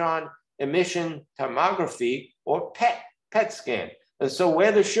positron emission tomography or PET scan. And so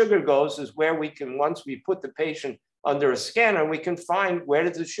where the sugar goes is where we can, once we put the patient under a scanner, we can find where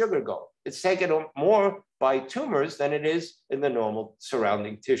does the sugar go. It's taken more by tumors than it is in the normal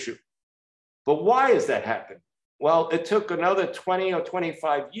surrounding tissue. But why has that happened? Well, it took another 20 or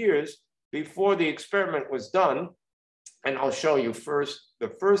 25 years before the experiment was done. And I'll show you first the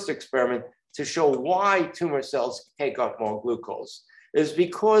first experiment to show why tumor cells take up more glucose is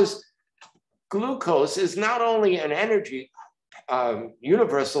because glucose is not only an energy,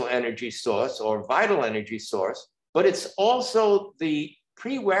 universal energy source or vital energy source, but it's also the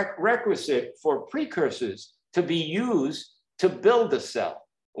prerequisite for precursors to be used to build the cell.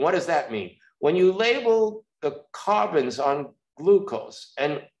 What does that mean? When you label the carbons on glucose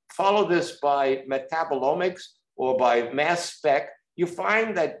and follow this by metabolomics or by mass spec, you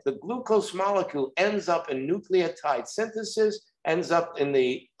find that the glucose molecule ends up in nucleotide synthesis, ends up in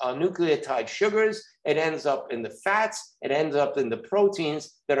the nucleotide sugars, it ends up in the fats, it ends up in the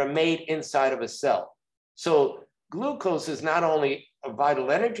proteins that are made inside of a cell. So glucose is not only a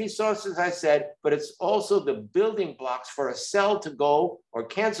vital energy source, as I said, but it's also the building blocks for a cell to go, or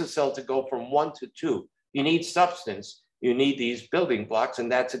cancer cell to go from 1 to 2. You need substance, you need these building blocks,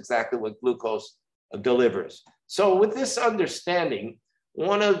 and that's exactly what glucose delivers. So with this understanding,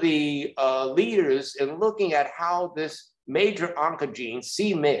 one of the leaders in looking at how this major oncogene,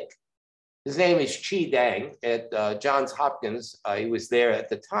 c-MYC, his name is Chi Dang at Johns Hopkins, he was there at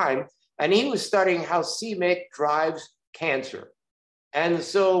the time, and he was studying how c-MYC drives cancer. And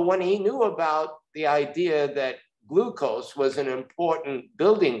so when he knew about the idea that glucose was an important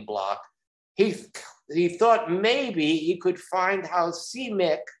building block, he thought maybe he could find how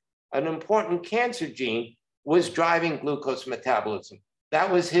c-MYC, an important cancer gene, was driving glucose metabolism. That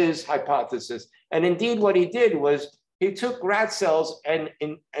was his hypothesis. And indeed what he did was he took rat cells and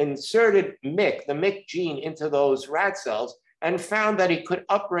inserted MYC, the MYC gene, into those rat cells and found that he could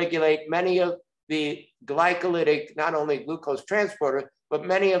upregulate many of the glycolytic, not only glucose transporter, but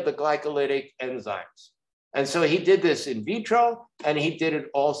many of the glycolytic enzymes. And so he did this in vitro, and he did it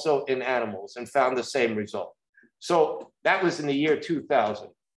also in animals and found the same result. So that was in the year 2000.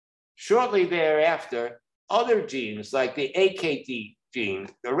 Shortly thereafter, other genes like the AKT gene,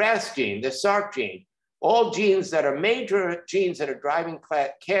 the RAS gene, the SRC gene, all genes that are major genes that are driving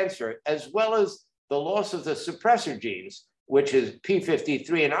cancer, as well as the loss of the suppressor genes, which is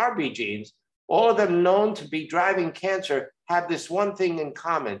P53 and RB genes, all of them known to be driving cancer, have this one thing in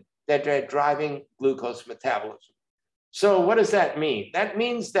common, that they're driving glucose metabolism. So what does that mean? That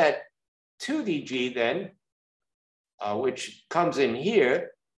means that 2DG then, which comes in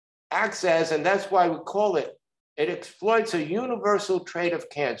here, acts as, and that's why we call it, it exploits a universal trait of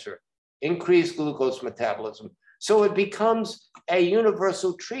cancer, increased glucose metabolism. So it becomes a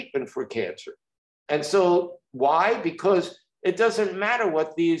universal treatment for cancer. And so why? Because it doesn't matter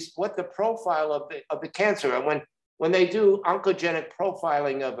what the profile of the cancer, and when they do oncogenic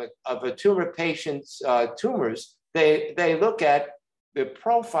profiling of a tumor patient's tumors, they look at the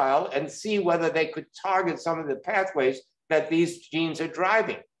profile and see whether they could target some of the pathways that these genes are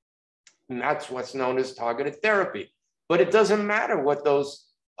driving. And that's what's known as targeted therapy. But it doesn't matter what those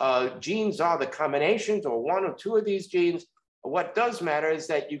genes are, the combinations or one or two of these genes. What does matter is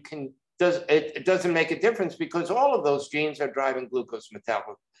that it doesn't make a difference because all of those genes are driving glucose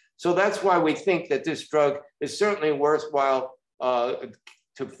metabolism. So that's why we think that this drug is certainly worthwhile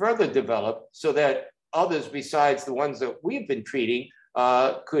to further develop so that others besides the ones that we've been treating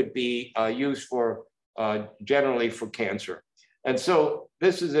could be used for generally for cancer. And so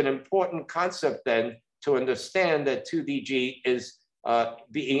this is an important concept then to understand that 2DG is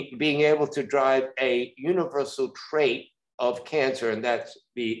being able to drive a universal trait of cancer, and that's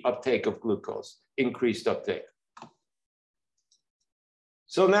the uptake of glucose, increased uptake.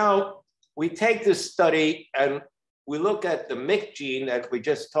 So now we take this study and we look at the MYC gene that we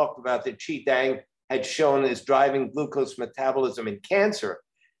just talked about that Chi Dang had shown is driving glucose metabolism in cancer.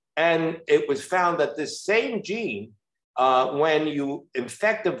 And it was found that this same gene, when you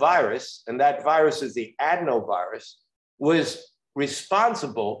infect a virus, and that virus is the adenovirus, was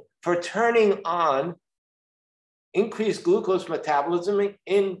responsible for turning on increased glucose metabolism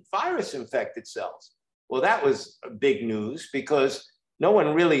in virus-infected cells. Well, that was big news because no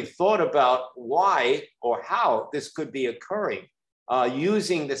one really thought about why or how this could be occurring.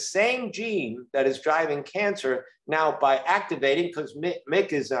 using the same gene that is driving cancer now by activating, because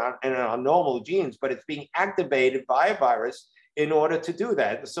MYC is in our normal genes, but it's being activated by a virus in order to do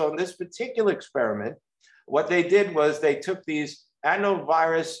that. So in this particular experiment, what they did was they took these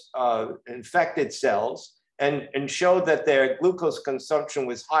adenovirus infected cells and showed that their glucose consumption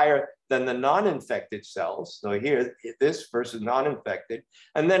was higher than the non-infected cells. So here, this versus non-infected.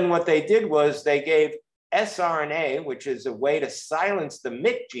 And then what they did was they gave sRNA, which is a way to silence the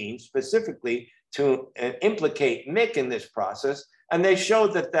MYC gene specifically to implicate MYC in this process. And they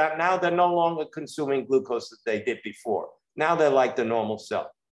showed that now they're no longer consuming glucose that they did before. Now they're like the normal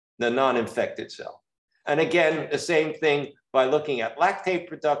cell, the non-infected cell. And again, the same thing by looking at lactate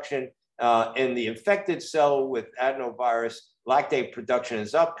production in the infected cell with adenovirus, lactate production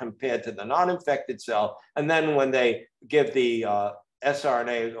is up compared to the non-infected cell. And then when they give the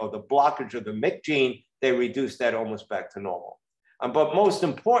sRNA or the blockage of the MYC gene, they reduce that almost back to normal. But most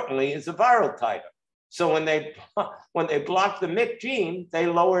importantly is the viral titer. So when they blocked the MYC gene, they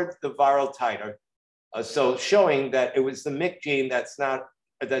lowered the viral titer. So showing that it was the MYC gene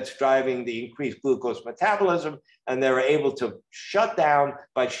that's driving the increased glucose metabolism, and they were able to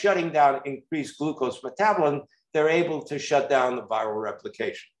by shutting down increased glucose metabolism, they're able to shut down the viral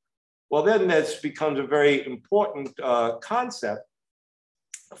replication. Well, then this becomes a very important concept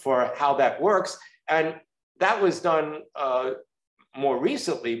for how that works. And that was done more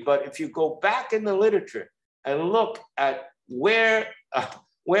recently, but if you go back in the literature and look at where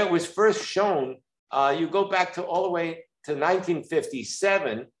it was first shown, you go back to all the way to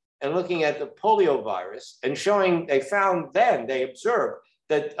 1957 and looking at the poliovirus and showing, they observed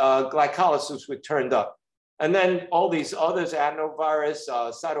that glycolysis was turned up. And then all these others, adenovirus,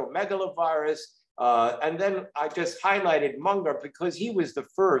 cytomegalovirus, and then I just highlighted Munger because he was the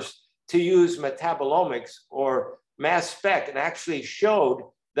first to use metabolomics or mass spec and actually showed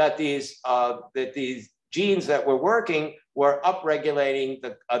that these genes that were working were upregulating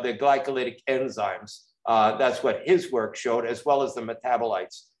the glycolytic enzymes. That's what his work showed, as well as the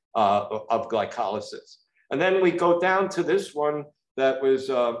metabolites of glycolysis. And then we go down to this one that was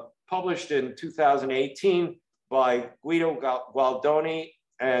published in 2018 by Guido Gualdoni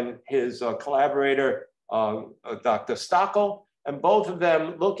and his collaborator, Dr. Stockel, and both of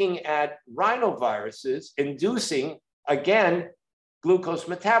them looking at rhinoviruses inducing, again, glucose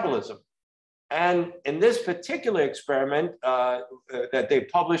metabolism. And in this particular experiment that they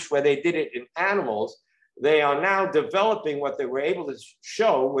published where they did it in animals, they are now developing what they were able to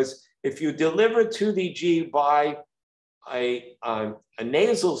show was if you deliver 2DG by a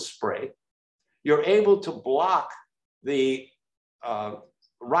nasal spray, you're able to block the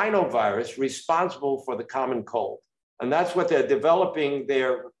rhinovirus responsible for the common cold. And that's what they're developing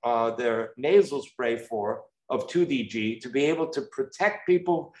their nasal spray for of 2DG to be able to protect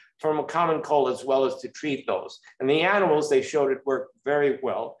people from a common cold as well as to treat those. And the animals, they showed it worked very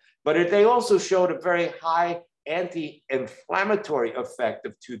well, but they also showed a very high anti-inflammatory effect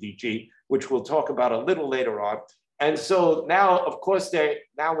of 2DG, which we'll talk about a little later on. And so now, of course,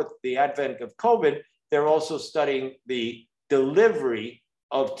 now with the advent of COVID, they're also studying the delivery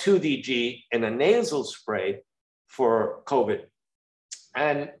of 2DG in a nasal spray for COVID.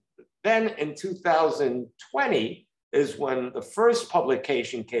 And then in 2020 is when the first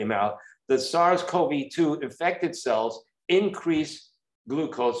publication came out that SARS-CoV-2 infected cells increase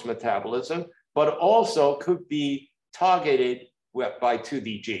glucose metabolism, but also could be targeted by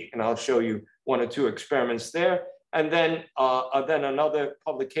 2DG. And I'll show you one or two experiments there. And then another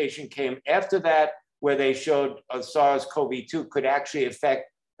publication came after that where they showed SARS-CoV-2 could actually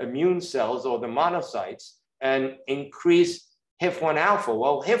affect immune cells or the monocytes and increase HIF-1 alpha.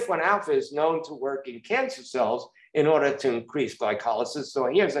 Well, HIF-1 alpha is known to work in cancer cells in order to increase glycolysis. So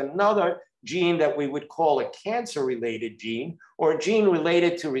here's another gene that we would call a cancer-related gene or a gene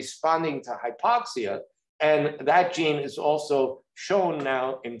related to responding to hypoxia. And that gene is also shown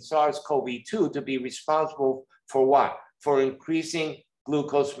now in SARS-CoV-2 to be responsible for what? For increasing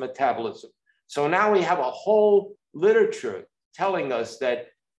glucose metabolism. So now we have a whole literature telling us that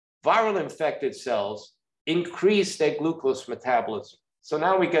viral infected cells increase their glucose metabolism. So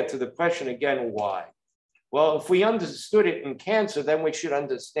now we get to the question again, why? Well, if we understood it in cancer, then we should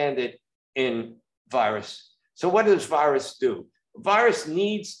understand it in virus. So what does virus do? Virus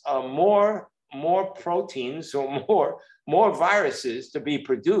needs more proteins or more viruses to be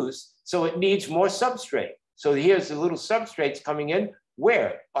produced. So it needs more substrate. So here's the little substrates coming in.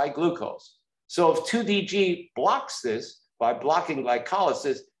 Where? By glucose. So if 2DG blocks this by blocking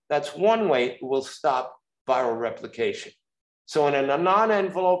glycolysis, that's one way it will stop viral replication. So in a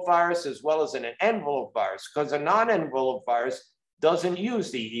non-envelope virus as well as in an envelope virus, because a non-envelope virus doesn't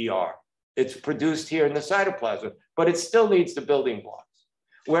use the ER. It's produced here in the cytoplasm, but it still needs the building blocks.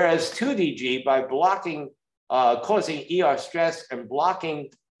 Whereas 2DG, by blocking, causing ER stress and blocking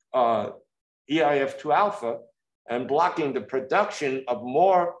EIF2 alpha and blocking the production of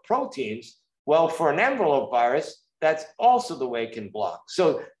more proteins, well, for an envelope virus, that's also the way it can block.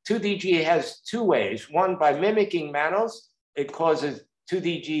 So 2DG has two ways. One, by mimicking mannose, it causes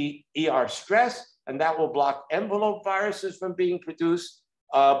 2DG ER stress, and that will block envelope viruses from being produced.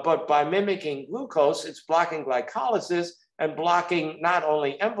 But by mimicking glucose, it's blocking glycolysis and blocking not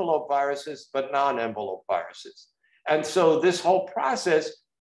only envelope viruses, but non-envelope viruses. And so this whole process,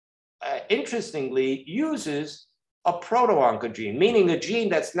 interestingly, uses a proto-oncogene, meaning a gene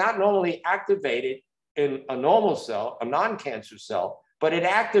that's not normally activated in a normal cell, a non-cancer cell, but it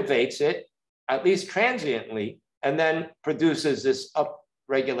activates it, at least transiently, and then produces this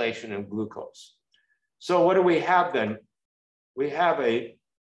upregulation of glucose. So what do we have then? We have a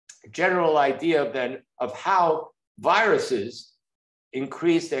general idea then of how viruses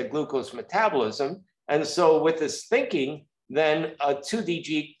increase their glucose metabolism. And so with this thinking, then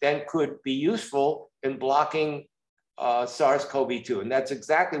 2DG then could be useful in blocking SARS-CoV-2. And that's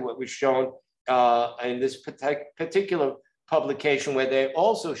exactly what was shown in this particular publication, where they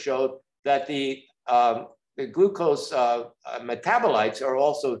also showed that the glucose metabolites are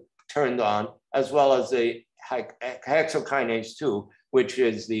also turned on, as well as the hexokinase 2, which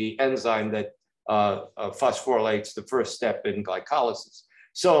is the enzyme that phosphorylates the first step in glycolysis.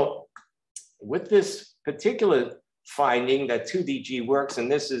 So with this particular finding that 2DG works,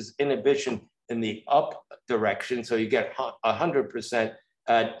 and this is inhibition in the up direction, so you get 100%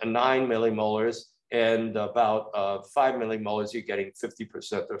 at 9 millimolars, and about 5 millimolars, you're getting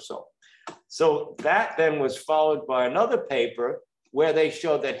 50% or so. So that then was followed by another paper where they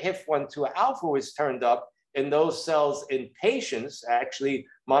showed that HIF1/2 alpha was turned up in those cells in patients, actually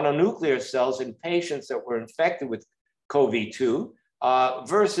mononuclear cells in patients that were infected with CoV-2,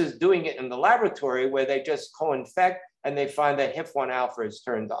 versus doing it in the laboratory where they just co-infect and they find that HIF1 alpha is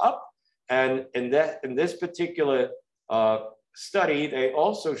turned up. And in this particular study, they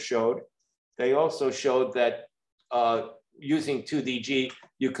also showed that using 2DG,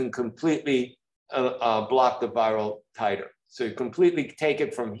 you can completely block the viral titer. So you completely take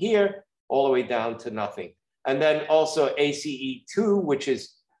it from here all the way down to nothing. And then also ACE2, which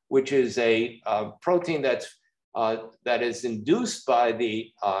is a protein that is induced by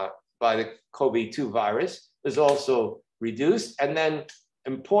the CoV-2 virus, is also reduced. And then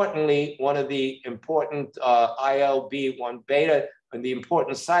importantly, one of the important IL-B1 beta and the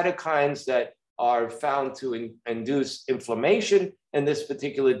important cytokines that are found to induce inflammation in this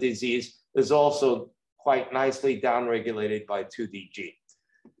particular disease is also quite nicely downregulated by 2DG.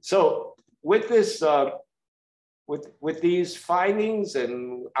 So with this, with these findings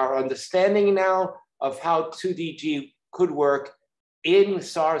and our understanding now of how 2DG could work in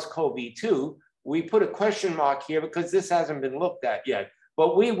SARS-CoV-2, we put a question mark here because this hasn't been looked at yet.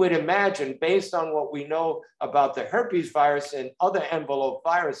 But we would imagine, based on what we know about the herpes virus and other envelope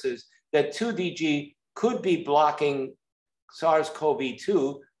viruses, that 2DG could be blocking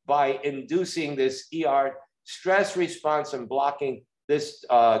SARS-CoV-2 by inducing this ER stress response and blocking this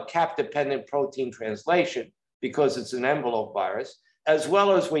cap-dependent protein translation because it's an envelope virus, as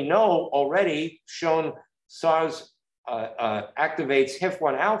well as we know already shown SARS activates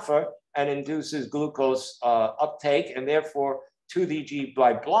HIF1 alpha and induces glucose uptake, and therefore 2DG,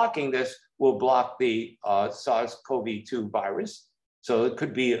 by blocking this, will block the SARS-CoV-2 virus. So it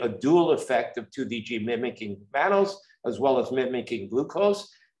could be a dual effect of 2DG mimicking mannose as well as mimicking glucose.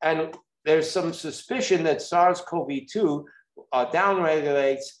 And there's some suspicion that SARS-CoV-2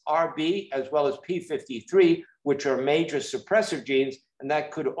 downregulates RB as well as P53, which are major suppressor genes, and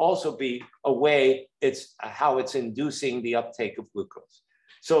that could also be a way how it's inducing the uptake of glucose.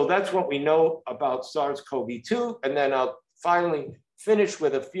 So that's what we know about SARS-CoV-2. And then I'll finally finish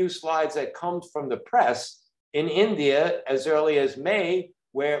with a few slides that come from the press in India as early as May,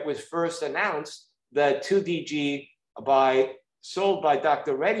 where it was first announced that 2DG, sold by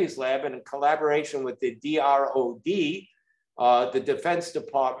Dr. Reddy's lab in collaboration with the DROD, the Defense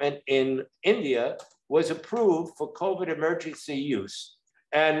Department in India, was approved for COVID emergency use.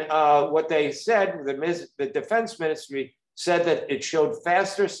 And what they said, the Defense Ministry said that it showed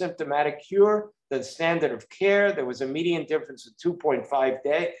faster symptomatic cure than standard of care. There was a median difference of 2.5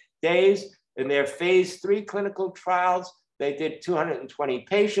 days. In their phase 3 clinical trials, they did 220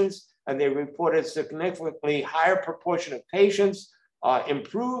 patients, and they reported significantly higher proportion of patients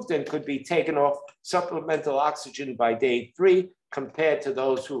improved and could be taken off supplemental oxygen by day 3 compared to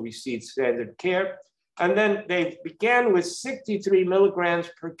those who received standard care. And then they began with 63 milligrams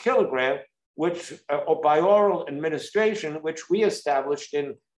per kilogram, which by oral administration, which we established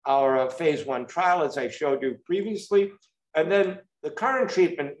in our phase 1 trial, as I showed you previously. And then the current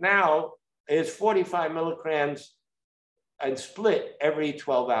treatment now is 45 milligrams and split every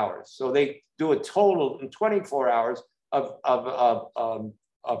 12 hours. So they do a total in 24 hours of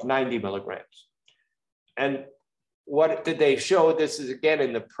 90 milligrams. And what did they show? This is again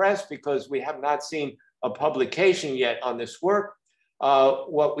in the press because we have not seen a publication yet on this work.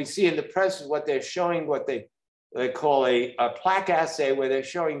 What we see in the press is what they're showing, what they call a plaque assay, where they're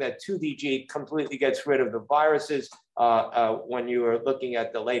showing that 2DG completely gets rid of the viruses when you are looking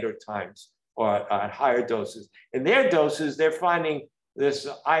at the later times or at higher doses. In their doses, they're finding this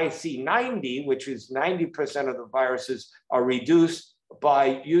IC90, which is 90% of the viruses are reduced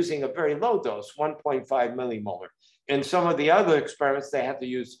by using a very low dose, 1.5 millimolar. In some of the other experiments, they had to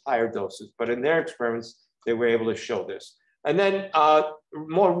use higher doses, but in their experiments, they were able to show this. And then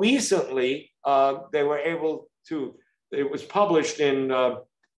more recently, they were able to, it was published in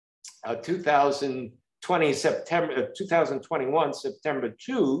 2021, September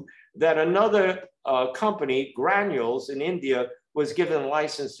 2, that another company, Granules in India, was given a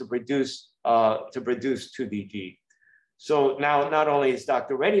license to produce 2DG. So now not only is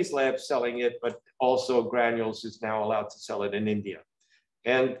Dr. Reddy's lab selling it, but also Granules is now allowed to sell it in India.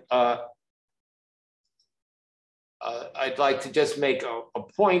 And I'd like to just make a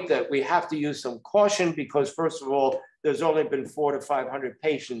point that we have to use some caution because first of all, there's only been 400 to 500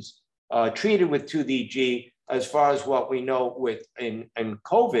 patients treated with 2DG as far as what we know with in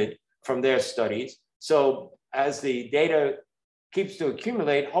COVID from their studies. So as the data keeps to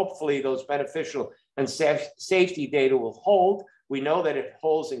accumulate, hopefully those beneficial and safety data will hold. We know that it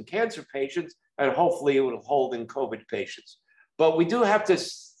holds in cancer patients and hopefully it will hold in COVID patients. But we do have to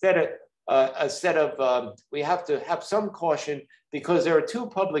we have to have some caution because there are 2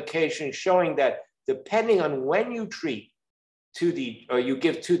 publications showing that depending on when you treat 2D or you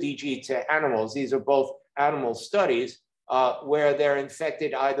give 2DG to animals, these are both animal studies where they're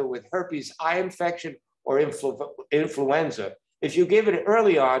infected either with herpes eye infection or influenza. If you give it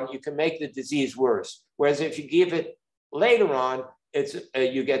early on, you can make the disease worse. Whereas if you give it later on, it's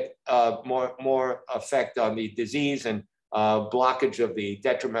you get more effect on the disease and blockage of the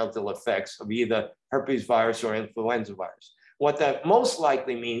detrimental effects of either herpes virus or influenza virus. What that most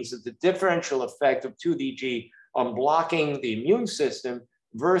likely means is the differential effect of 2DG on blocking the immune system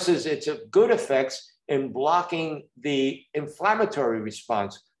versus its good effects in blocking the inflammatory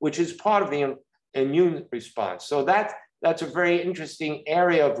response, which is part of the immune response. So that's a very interesting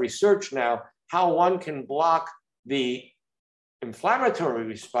area of research now, how one can block the inflammatory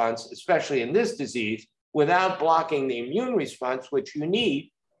response, especially in this disease, without blocking the immune response, which you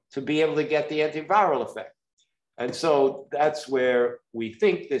need to be able to get the antiviral effect. And so that's where we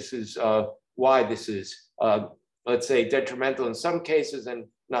think this is why this is, let's say, detrimental in some cases and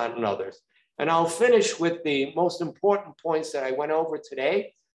not in others. And I'll finish with the most important points that I went over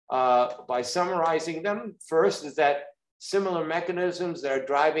today by summarizing them. First is that similar mechanisms that are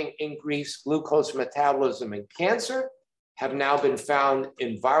driving increased glucose metabolism in cancer have now been found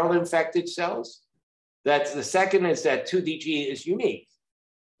in viral infected cells. That's the second is that 2DG is unique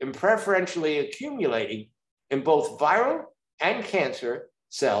in preferentially accumulating in both viral and cancer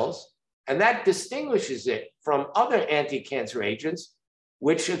cells, and that distinguishes it from other anti-cancer agents,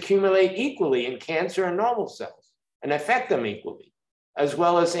 which accumulate equally in cancer and normal cells and affect them equally, as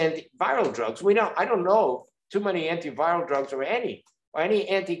well as antiviral drugs. I don't know too many antiviral drugs or any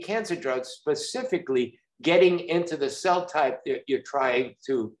anti-cancer drugs specifically getting into the cell type that you're trying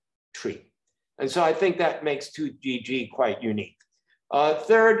to treat. And so I think that makes 2DG quite unique.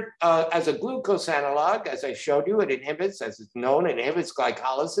 Third, as a glucose analog, as I showed you, it inhibits, as it's known, it inhibits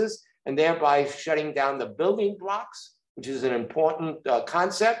glycolysis and thereby shutting down the building blocks, which is an important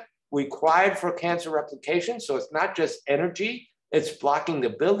concept required for cancer replication. So it's not just energy, it's blocking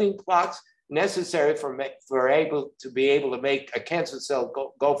the building blocks necessary for able to make a cancer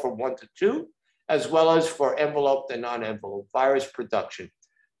cell go from 1 to 2, as well as for enveloped and non-enveloped virus production.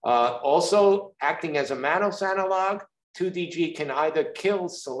 Also acting as a mannose analog, 2DG can either kill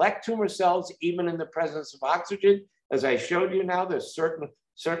select tumor cells, even in the presence of oxygen. As I showed you now, there's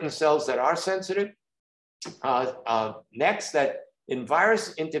certain cells that are sensitive. Next, that in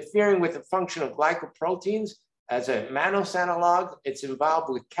virus interfering with the function of glycoproteins, as a mannose analog, it's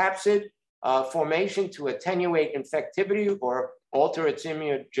involved with capsid formation to attenuate infectivity or alter its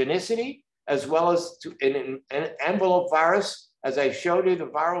immunogenicity, as well as in an envelope virus, as I showed you, the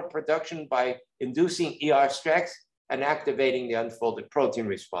viral production by inducing ER stress and activating the unfolded protein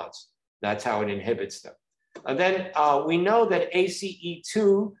response. That's how it inhibits them. And then we know that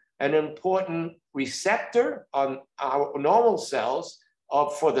ACE2, an important receptor on our normal cells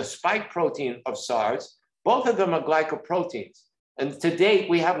for the spike protein of SARS, both of them are glycoproteins. And to date,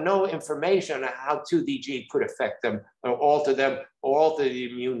 we have no information on how 2DG could affect them or alter the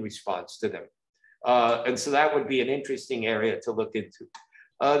immune response to them. And so that would be an interesting area to look into.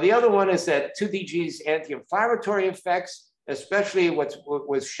 The other one is that 2DG's anti-inflammatory effects, especially what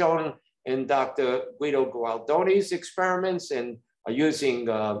was shown in Dr. Guido Gualdoni's experiments and using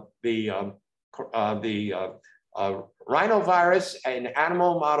the rhinovirus in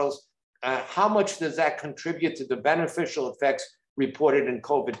animal models, how much does that contribute to the beneficial effects reported in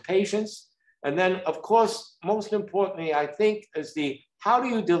COVID patients? And then, of course, most importantly, I think, is how do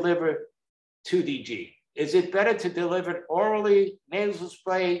you deliver 2DG? Is it better to deliver it orally, nasal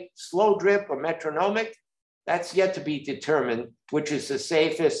spray, slow drip, or metronomic? That's yet to be determined, which is the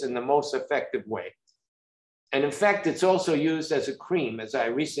safest and the most effective way. And in fact, it's also used as a cream, as I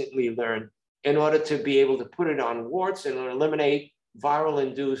recently learned, in order to be able to put it on warts and eliminate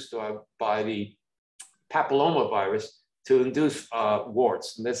viral-induced or by the papillomavirus to induce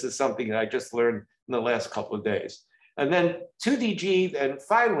warts. And this is something that I just learned in the last couple of days. And then 2DG, and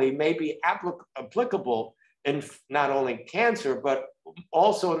finally, may be applicable in not only cancer, but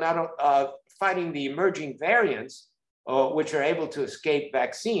also fighting the emerging variants, which are able to escape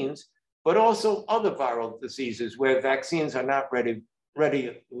vaccines, but also other viral diseases where vaccines are not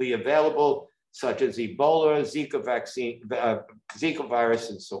readily available, such as Ebola, Zika vaccine, Zika virus,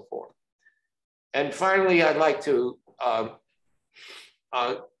 and so forth. And finally, I'd like to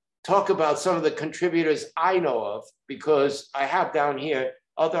talk about some of the contributors I know of, because I have down here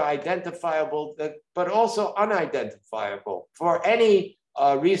other identifiable, but also unidentifiable. For any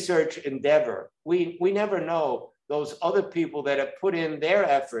research endeavor, we never know those other people that have put in their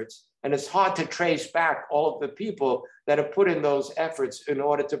efforts, and it's hard to trace back all of the people that have put in those efforts in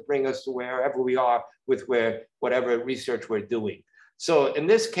order to bring us to wherever we are with whatever research we're doing. So in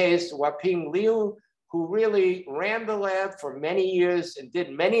this case, Waping Liu, who really ran the lab for many years and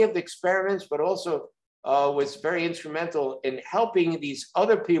did many of the experiments, but also was very instrumental in helping these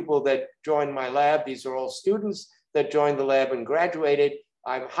other people that joined my lab. These are all students that joined the lab and graduated.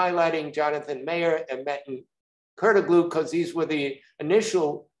 I'm highlighting Jonathan Mayer and Metin Kurtoglu because these were the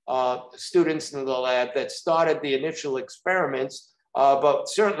initial students in the lab that started the initial experiments, but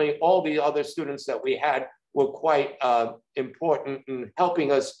certainly all the other students that we had were quite important in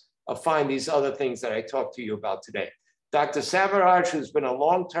helping us find these other things that I talked to you about today. Dr. Savaraj, who's been a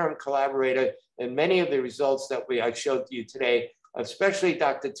long-term collaborator in many of the results that I showed to you today, especially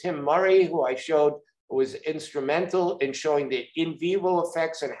Dr. Tim Murray, who I showed was instrumental in showing the in vivo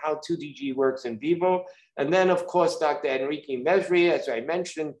effects and how 2DG works in vivo. And then, of course, Dr. Enrique Mesri, as I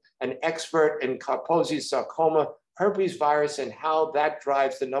mentioned, an expert in Kaposi's sarcoma, herpes virus, and how that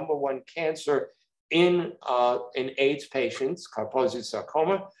drives the #1 cancer in AIDS patients, Kaposi's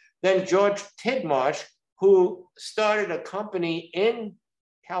sarcoma. Then George Tidmarsh, who started a company in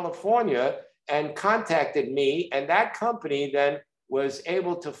California and contacted me, and that company then was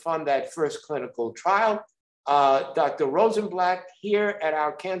able to fund that first clinical trial. Dr. Rosenblatt here at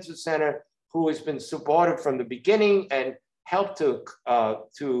our cancer center, who has been supportive from the beginning and helped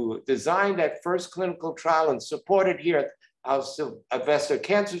to design that first clinical trial and supported here at our Sylvester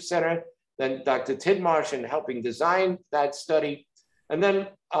Cancer Center. Then Dr. Tidmarsh in helping design that study. And then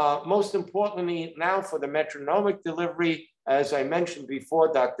most importantly, now for the metronomic delivery, as I mentioned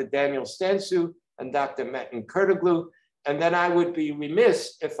before, Dr. Daniel Stansu and Dr. Metin Kurtoglu. And then I would be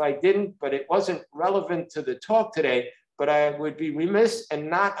remiss if I didn't, but it wasn't relevant to the talk today, but I would be remiss in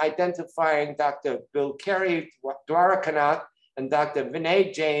not identifying Dr. Bilkari Dwarakanath and Dr.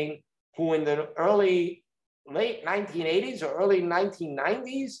 Vinay Jain, who in the late 1980s or early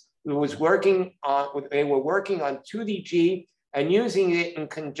 1990s, they were working on 2DG and using it in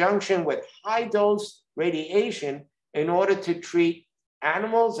conjunction with high dose radiation in order to treat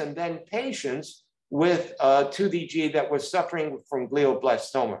animals and then patients with 2DG that were suffering from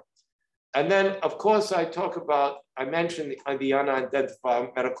glioblastoma. And then, of course, I mentioned the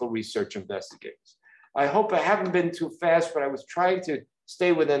unidentified medical research investigators. I hope I haven't been too fast, but I was trying to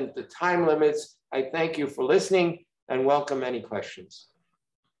stay within the time limits. I thank you for listening and welcome any questions.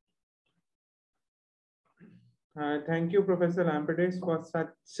 Thank you, Professor Lampidis, for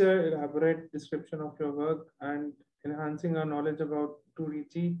such an elaborate description of your work and enhancing our knowledge about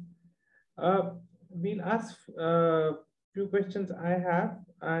 2DG. We'll ask a few questions I have,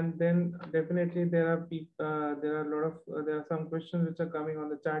 and then definitely there are some questions which are coming on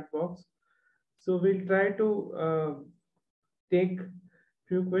the chat box. So we'll try to take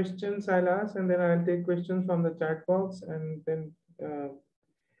few questions I'll ask, and then I'll take questions from the chat box, and then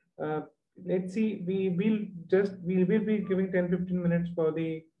let's see. We will be giving 10-15 minutes for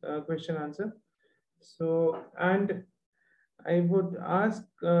the question answer. So, and I would ask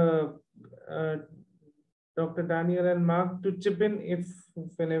Dr. Daniel and Mark to chip in if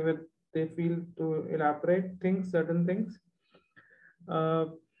whenever they feel to elaborate certain things.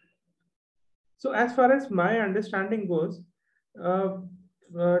 So as far as my understanding goes,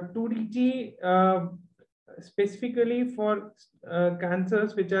 2DG specifically for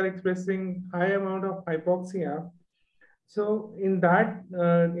cancers which are expressing high amount of hypoxia. So in that,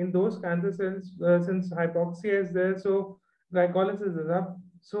 in those cancer cells, since hypoxia is there, so glycolysis is up.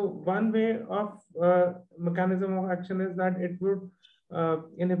 So one way of mechanism of action is that it would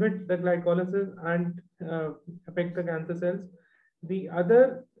inhibit the glycolysis and affect the cancer cells. The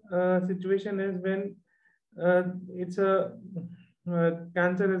other situation is when it's a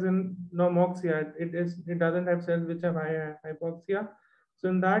cancer is in normoxia. It doesn't have cells which have high hypoxia. So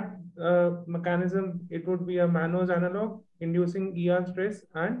in that mechanism, it would be a mannose analog inducing ER stress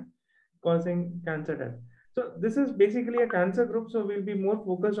and causing cancer death. So this is basically a cancer group. So we'll be more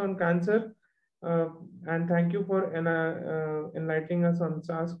focused on cancer. And thank you for enlightening us on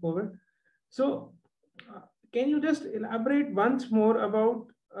SARS-CoV. So can you just elaborate once more about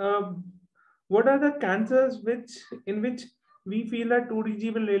what are the cancers in which we feel that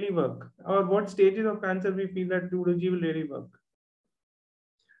 2DG will really work, or what stages of cancer we feel that 2DG will really work?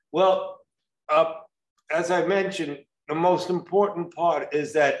 Well, as I mentioned, the most important part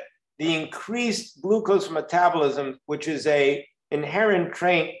is that the increased glucose metabolism, which is an inherent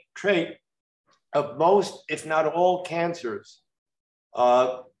trait of most, if not all, cancers,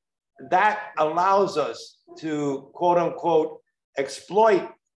 that allows us to, quote unquote, exploit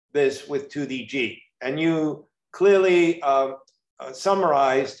this with 2DG. And you clearly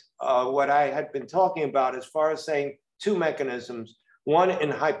summarized what I had been talking about as far as saying two mechanisms. One in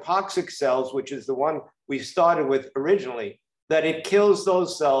hypoxic cells, which is the one we started with originally, that it kills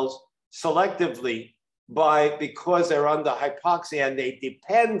those cells selectively because they're under hypoxia and they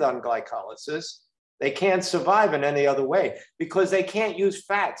depend on glycolysis. They can't survive in any other way because they can't use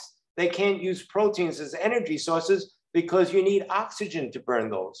fats. They can't use proteins as energy sources because you need oxygen to burn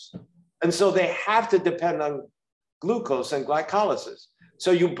those. And so they have to depend on glucose and glycolysis.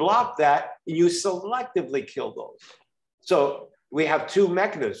 So you block that and you selectively kill those. So we have two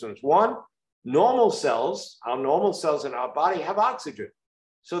mechanisms. One, normal cells, our normal cells in our body have oxygen.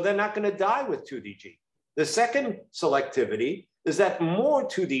 So they're not going to die with 2DG. The second selectivity is that more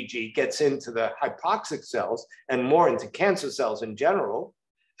 2DG gets into the hypoxic cells and more into cancer cells in general.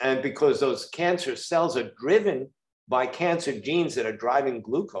 And because those cancer cells are driven by cancer genes that are driving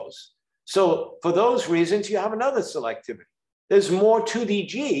glucose. So for those reasons, you have another selectivity. There's more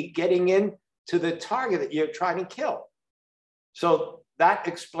 2DG getting into the target that you're trying to kill. So that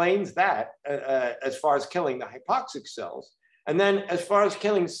explains that as far as killing the hypoxic cells. And then as far as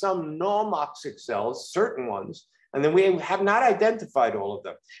killing some normoxic cells, certain ones, and then we have not identified all of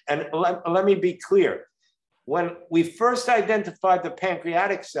them. And let me be clear. When we first identified the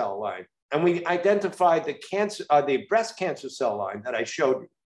pancreatic cell line, and we identified the breast cancer cell line that I showed you,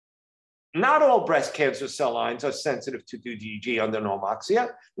 not all breast cancer cell lines are sensitive to 2DG under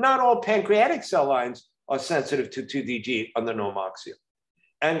normoxia. Not all pancreatic cell lines are sensitive to 2DG under normoxia.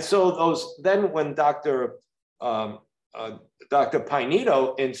 And so then when Dr.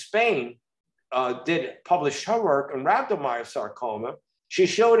 Pinedo in Spain published her work on rhabdomyosarcoma, she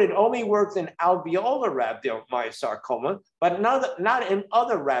showed it only worked in alveolar rhabdomyosarcoma, but not in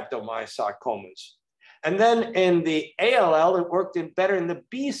other rhabdomyosarcomas. And then in the ALL, it worked better in the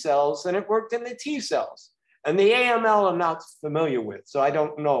B cells than it worked in the T cells. And the AML I'm not familiar with, so I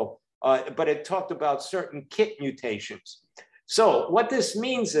don't know. But it talked about certain KIT mutations. So what this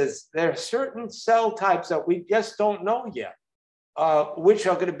means is there are certain cell types that we just don't know yet, which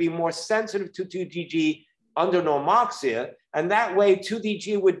are going to be more sensitive to 2DG under normoxia. And that way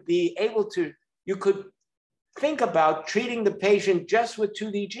 2DG would be able to, you could think about treating the patient just with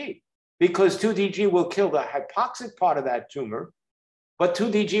 2DG, because 2DG will kill the hypoxic part of that tumor, but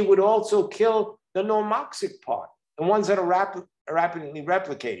 2DG would also kill the normoxic part, the ones that are rapidly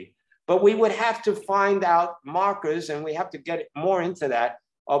replicating. But we would have to find out markers, and we have to get more into that,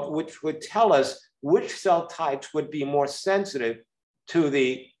 of which would tell us which cell types would be more sensitive to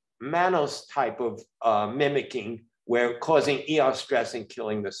the mannose type of mimicking, where causing ER stress and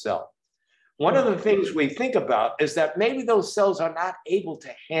killing the cell. One of the things we think about is that maybe those cells are not able to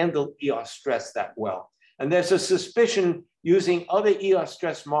handle ER stress that well. And there's a suspicion using other ER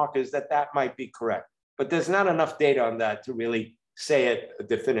stress markers that might be correct. But there's not enough data on that to really say it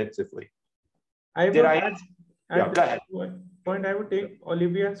definitively. I Did would I add, answer? at Yeah, go ahead. this point, I would take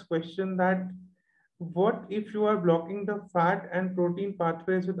Olivia's question that what if you are blocking the fat and protein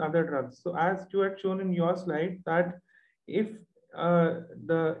pathways with other drugs? So as you had shown in your slide that if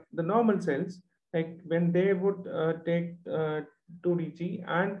the normal cells, like when they would take 2DG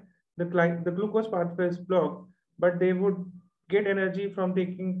and the glucose pathway is blocked, but they would get energy from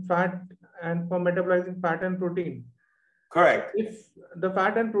taking fat and from metabolizing fat and protein. Correct. If the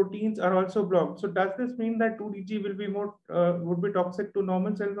fat and proteins are also blocked, so does this mean that 2DG will be more would be toxic to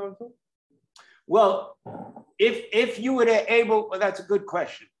normal cells also? Well, if you were able, well, that's a good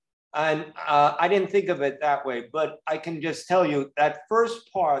question. And I didn't think of it that way, but I can just tell you that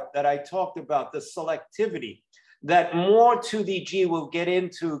first part that I talked about, the selectivity, that more 2DG will get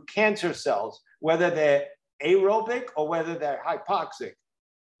into cancer cells, whether they're aerobic or whether they're hypoxic.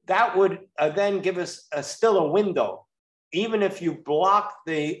 That would then give us still a window. Even if you block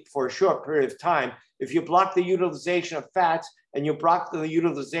for a short period of time, if you block the utilization of fats and you block the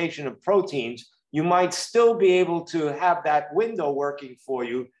utilization of proteins, you might still be able to have that window working for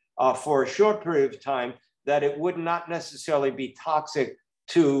you for a short period of time, that it would not necessarily be toxic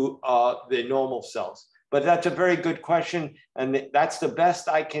to the normal cells. But that's a very good question. And that's the best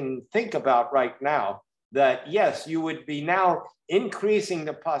I can think about right now, that yes, you would be now increasing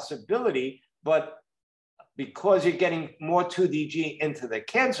the possibility, but because you're getting more 2DG into the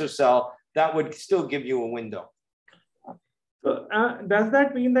cancer cell, that would still give you a window. So does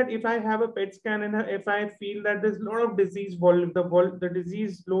that mean that if I have a PET scan and if I feel that there's a lot of disease volume, the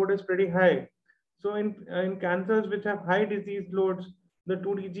disease load is pretty high. So in cancers which have high disease loads, the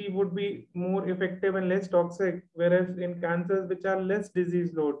 2DG would be more effective and less toxic, whereas in cancers which are less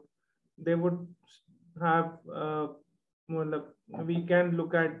disease load, they would have more, we can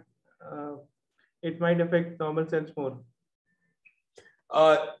look at it might affect normal cells more.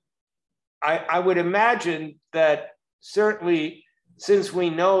 I would imagine that certainly, since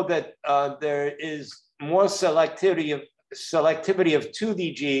we know that there is more selectivity of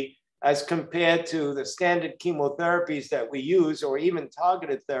 2DG as compared to the standard chemotherapies that we use, or even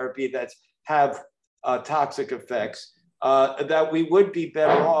targeted therapy that have toxic effects, that we would be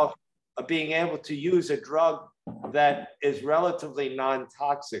better off being able to use a drug that is relatively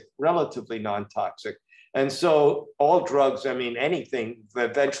non-toxic. And so all drugs, I mean, anything,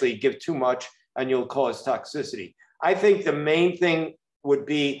 eventually give too much and you'll cause toxicity. I think the main thing would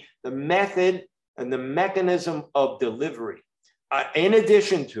be the method and the mechanism of delivery. In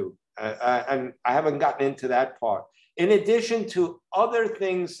addition to, and I haven't gotten into that part, in addition to other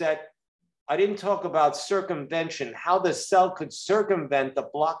things that I didn't talk about, circumvention, how the cell could circumvent the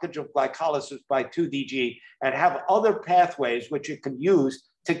blockage of glycolysis by 2DG and have other pathways which it could use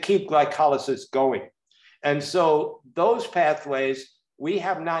to keep glycolysis going. And so those pathways, we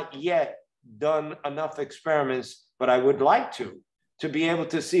have not yet done enough experiments, but I would like to be able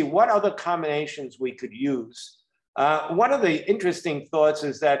to see what other combinations we could use. One of the interesting thoughts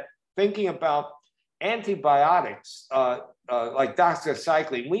is that thinking about antibiotics, like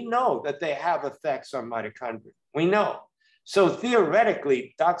doxycycline, we know that they have effects on mitochondria. We know. So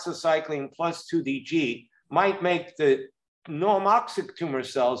theoretically, doxycycline plus 2DG might make the normoxic tumor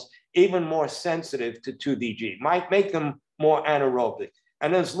cells even more sensitive to 2DG, might make them more anaerobic.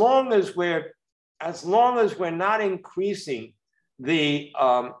 And as long as we're not increasing the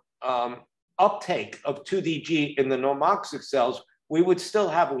uptake of 2DG in the normoxic cells, we would still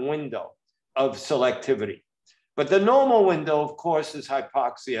have a window of selectivity. But the normal window, of course, is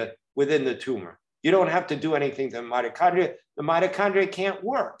hypoxia within the tumor. You don't have to do anything to the mitochondria. The mitochondria can't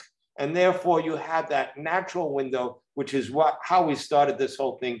work. And therefore, you have that natural window, which is how we started this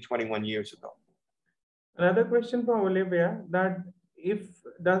whole thing 21 years ago. Another question from Olivia, that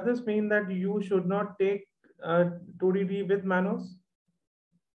does this mean that you should not take 2DG with mannose?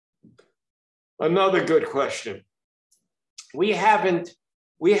 Another good question. We haven't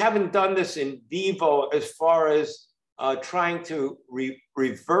done this in vivo as far as trying to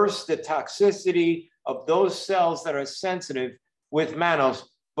reverse the toxicity of those cells that are sensitive with mannose,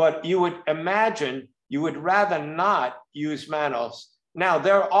 but you would imagine you would rather not use mannose. Now,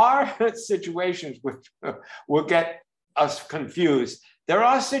 there are situations which will get us confused. There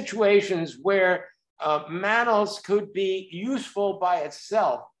are situations where mannose could be useful by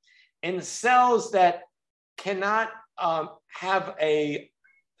itself in cells that cannot have a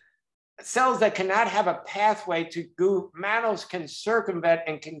pathway to go. Mannose can circumvent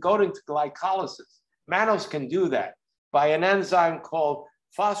and can go into glycolysis. Mannose can do that by an enzyme called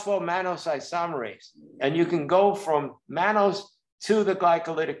phosphomannose isomerase. And you can go from mannose to the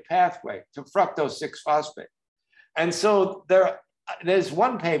glycolytic pathway, to fructose 6-phosphate. And so there's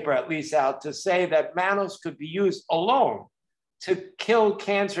one paper at least out to say that mannose could be used alone to kill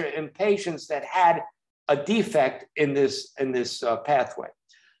cancer in patients that had a defect in this pathway.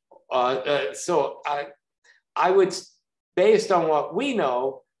 So I would, based on what we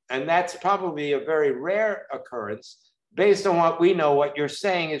know, and that's probably a very rare occurrence, based on what we know, what you're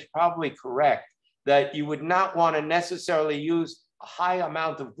saying is probably correct, that you would not want to necessarily use a high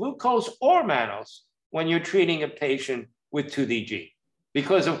amount of glucose or mannose when you're treating a patient with 2DG.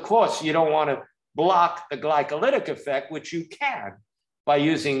 Because of course, you don't want to block the glycolytic effect, which you can by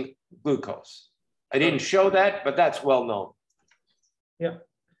using glucose. I didn't show that, but that's well known. Yeah.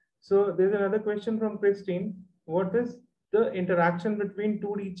 So there's another question from Christine. What is the interaction between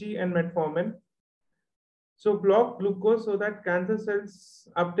 2DG and metformin? So block glucose so that cancer cells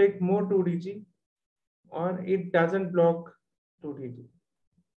uptake more 2DG, or it doesn't block 2DG?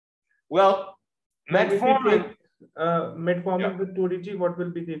 Well, metformin, metformin with 2DG, what will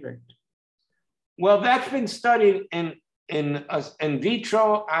be the effect? Well, that's been studied in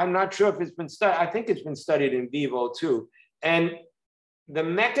vitro. I'm not sure if it's been studied. I think it's been studied in vivo too. And the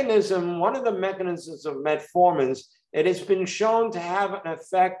mechanism, one of the mechanisms of metformins, it has been shown to have an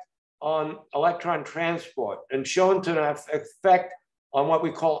effect on electron transport and shown to have effect on what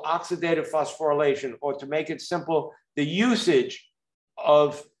we call oxidative phosphorylation, or to make it simple, the usage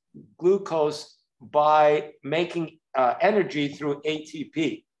of glucose by making energy through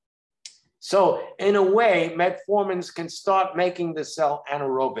ATP. So in a way, metformins can start making the cell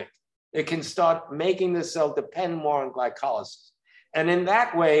anaerobic. It can start making the cell depend more on glycolysis. And in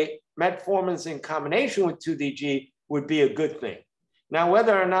that way, metformins in combination with 2DG would be a good thing. Now,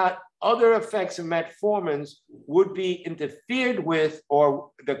 whether or not other effects of metformins would be interfered with,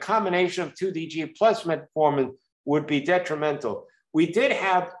 or the combination of 2DG plus metformin would be detrimental. We did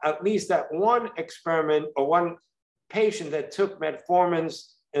have at least that one experiment or one patient that took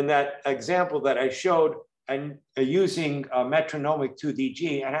metformins in that example that I showed, and using metronomic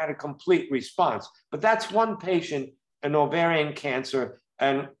 2DG, and had a complete response. But that's one patient in ovarian cancer,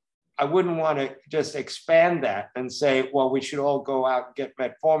 and I wouldn't want to just expand that and say, well, we should all go out and get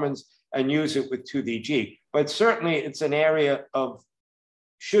metformins and use it with 2DG. But certainly it's an area of,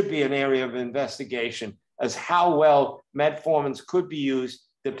 should be an area of investigation as how well metformins could be used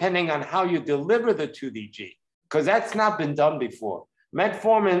depending on how you deliver the 2DG, because that's not been done before.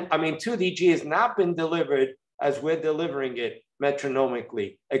 Metformin, 2DG has not been delivered as we're delivering it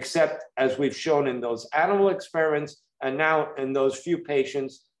metronomically, except as we've shown in those animal experiments and now in those few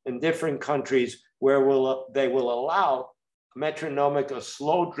patients in different countries where they will allow metronomic or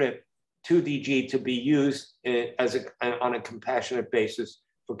slow drip 2DG to be used on a compassionate basis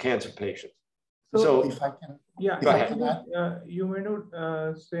for cancer patients. So if I can, yeah, if I can add, you may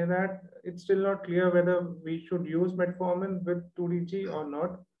not say that it's still not clear whether we should use metformin with 2DG or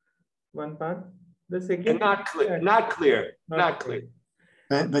not. One part. The second, not clear.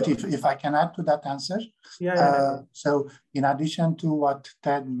 But if I can add to that answer, so in addition to what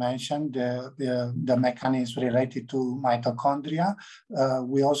Ted mentioned, the mechanism related to mitochondria,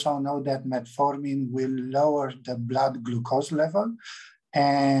 we also know that metformin will lower the blood glucose level.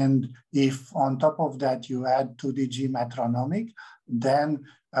 And if on top of that you add 2DG metronomic, then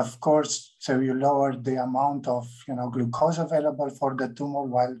of course, so you lower the amount of glucose available for the tumor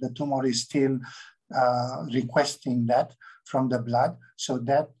while the tumor is still requesting that from the blood, so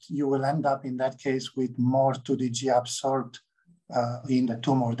that you will end up in that case with more 2DG absorbed in the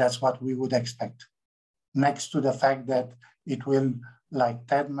tumor. That's what we would expect. Next to the fact that it will, like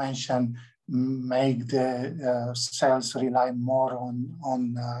Ted mentioned, make the cells rely more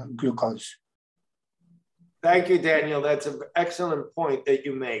on glucose. Thank you, Daniel. That's an excellent point that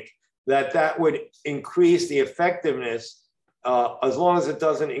you make, that would increase the effectiveness as long as it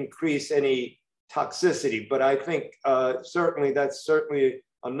doesn't increase any toxicity. But I think that's certainly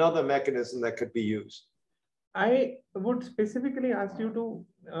another mechanism that could be used. I would specifically ask you to,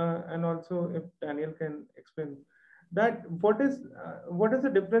 and also if Daniel can explain, that what is the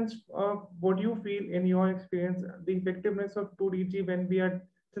difference of what you feel in your experience, the effectiveness of 2DG when we are,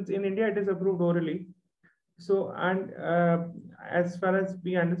 since in India it is approved orally. So, and as far as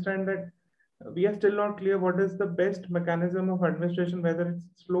we understand that we are still not clear what is the best mechanism of administration, whether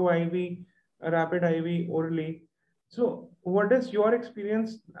it's slow IV, rapid IV, orally. So what is your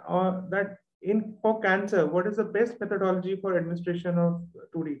experience that for cancer, what is the best methodology for administration of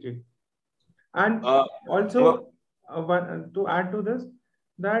 2DG? And also, to add to this,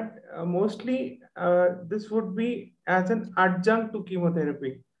 that mostly this would be as an adjunct to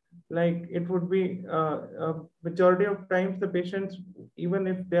chemotherapy. Like it would be majority of times the patients, even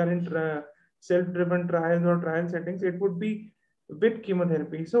if they are in self-driven trials or trial settings, it would be with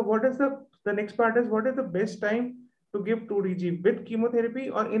chemotherapy. So what is the next part is, what is the best time to give 2DG, with chemotherapy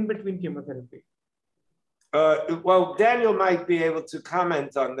or in between chemotherapy? Well, Daniel might be able to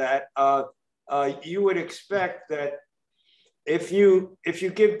comment on that. You would expect that if you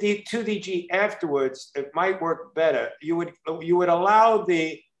give 2DG afterwards, it might work better. You would allow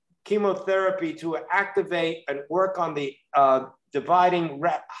the chemotherapy to activate and work on the dividing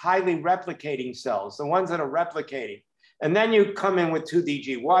highly replicating cells, the ones that are replicating. And then you come in with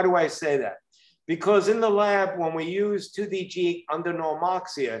 2DG. Why do I say that? Because in the lab, when we use 2DG under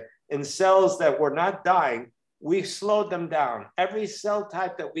normoxia in cells that were not dying, we slowed them down. Every cell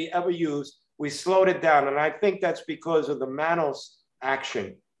type that we ever used, we slowed it down. And I think that's because of the mannose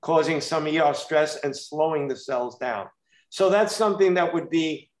action, causing some ER stress and slowing the cells down. So that's something that would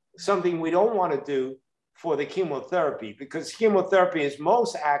be something we don't want to do for the chemotherapy, because chemotherapy is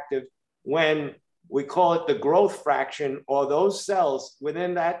most active when we call it the growth fraction, or those cells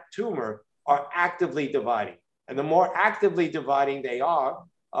within that tumor are actively dividing. And the more actively dividing they are,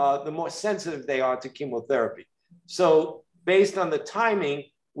 the more sensitive they are to chemotherapy. So based on the timing,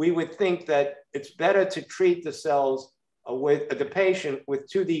 we would think that it's better to treat the cells with the patient with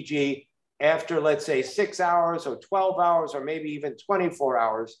 2DG after, let's say, 6 hours or 12 hours, or maybe even 24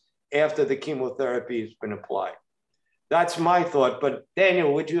 hours after the chemotherapy has been applied. That's my thought. But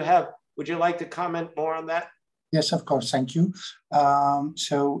Daniel, would you like to comment more on that? Yes, of course. Thank you.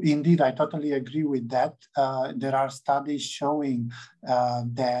 So indeed, I totally agree with that. There are studies showing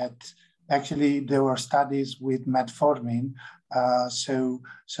that actually there were studies with metformin. So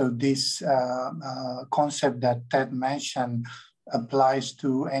this concept that Ted mentioned applies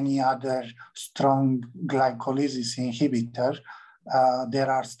to any other strong glycolysis inhibitor. There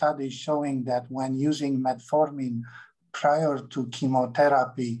are studies showing that when using metformin prior to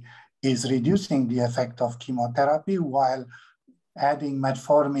chemotherapy is reducing the effect of chemotherapy, while adding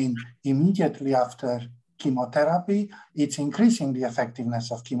metformin immediately after chemotherapy, it's increasing the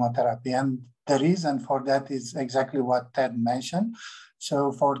effectiveness of chemotherapy. And the reason for that is exactly what Ted mentioned.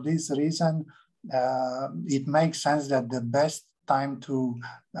 So for this reason, it makes sense that the best time to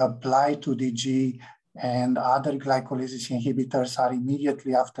apply 2DG and other glycolysis inhibitors are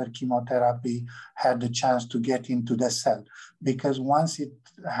immediately after chemotherapy had the chance to get into the cell. Because once it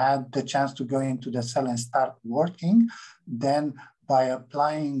had the chance to go into the cell and start working, then by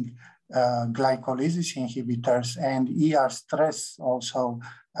applying glycolysis inhibitors and ER stress also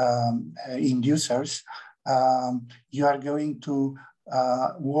inducers, you are going to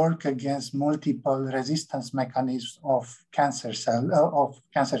work against multiple resistance mechanisms of cancer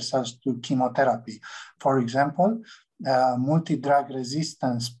cells to chemotherapy. For example, multi-drug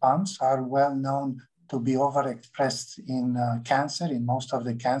resistance pumps are well known to be overexpressed in cancer, in most of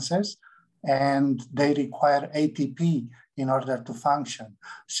the cancers, and they require ATP in order to function.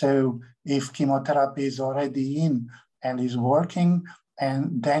 So if chemotherapy is already in and is working,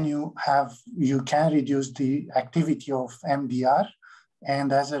 and then you can reduce the activity of MDR,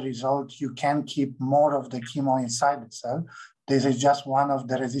 and as a result, you can keep more of the chemo inside the cell. This is just one of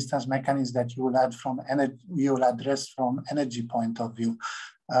the resistance mechanisms that you will address from energy point of view.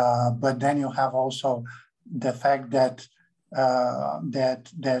 But then you have also the fact that there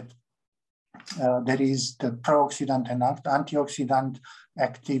is the pro-oxidant and antioxidant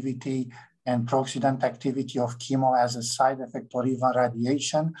activity and pro-oxidant activity of chemo as a side effect or even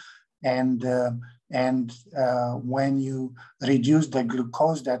radiation. And when you reduce the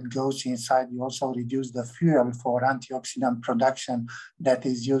glucose that goes inside, you also reduce the fuel for antioxidant production that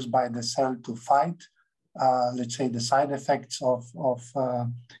is used by the cell to fight, let's say, the side effects of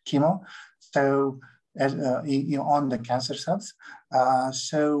chemo. So on the cancer cells.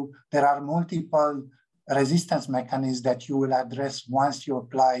 So there are multiple resistance mechanisms that you will address once you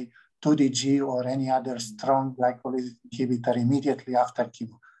apply 2DG or any other strong glycolysis inhibitor immediately after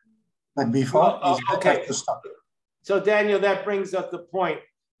chemo. But before, it's better to stop. So Daniel, that brings up the point,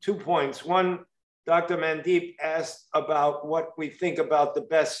 2 points. One, Dr. Mandeep asked about what we think about the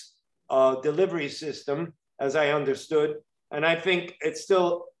best delivery system, as I understood. And I think it's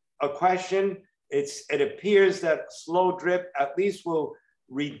still a question. It appears that slow drip at least will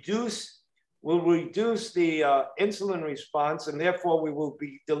reduce the insulin response, and therefore we will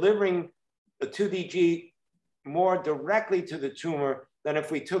be delivering the 2DG more directly to the tumor than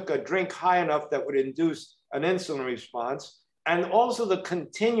if we took a drink high enough that would induce an insulin response. And also the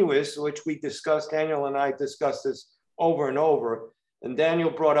continuous, which we discussed, Daniel and I discussed this over and over. And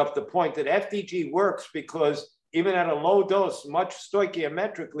Daniel brought up the point that FDG works because even at a low dose, much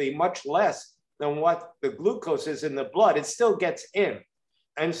stoichiometrically, much less than what the glucose is in the blood, it still gets in.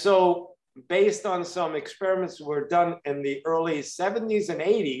 And so based on some experiments that were done in the early 70s and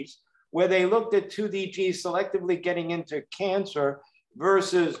 80s, where they looked at 2DG selectively getting into cancer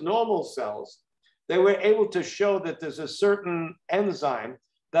versus normal cells. They were able to show that there's a certain enzyme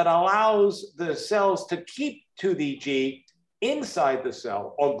that allows the cells to keep 2DG inside the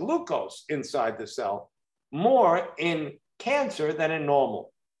cell, or glucose inside the cell, more in cancer than in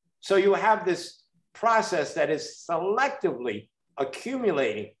normal. So you have this process that is selectively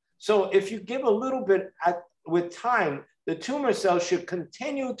accumulating. So if you give a little bit with time, the tumor cells should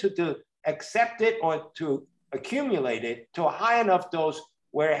continue to accept it or to accumulate it to a high enough dose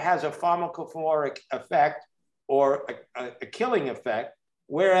where it has a pharmacophoric effect or a killing effect.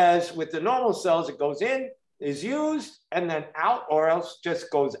 Whereas with the normal cells, it goes in, is used, and then out, or else just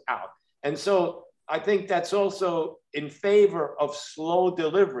goes out. And so I think that's also in favor of slow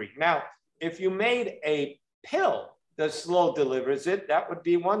delivery. Now, if you made a pill that slow delivers it, that would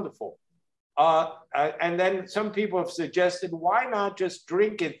be wonderful. And then some people have suggested, why not just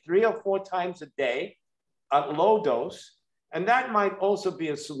drink it 3 or 4 times a day at low dose? And that might also be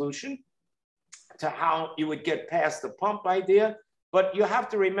a solution to how you would get past the pump idea. But you have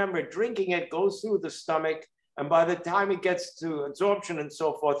to remember, drinking it goes through the stomach, and by the time it gets to absorption and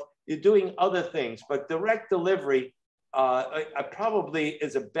so forth, you're doing other things. But direct delivery probably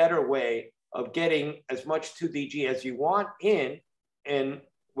is a better way of getting as much 2DG as you want in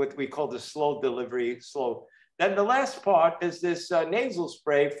what we call the slow delivery, slow. Then the last part is this nasal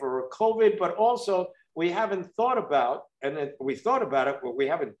spray for COVID, but also we haven't thought about, and we thought about it, but we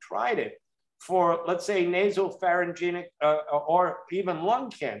haven't tried it, for, let's say, nasopharyngeal or even lung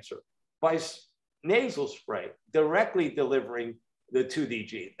cancer by nasal spray, directly delivering the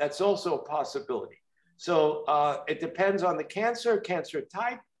 2DG. That's also a possibility. So it depends on the cancer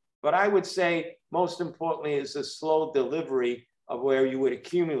type, but I would say most importantly is the slow delivery of where you would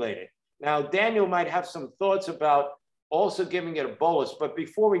accumulate it. Now, Daniel might have some thoughts about also giving it a bolus, but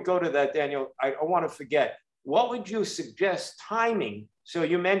before we go to that, Daniel, I want to forget, what would you suggest timing? So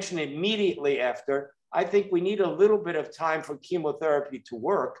you mentioned immediately after. I think we need a little bit of time for chemotherapy to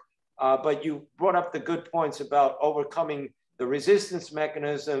work, but you brought up the good points about overcoming the resistance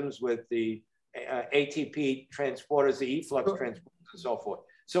mechanisms with the ATP transporters, the efflux transporters, and so forth.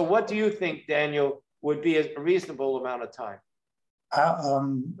 So what do you think, Daniel, would be a reasonable amount of time?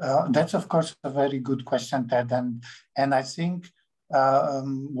 That's, of course, a very good question, Ted. And I think,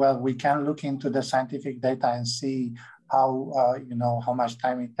 well, we can look into the scientific data and see how, how much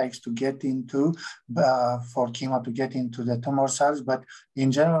time it takes to get into, for chemo to get into the tumor cells. But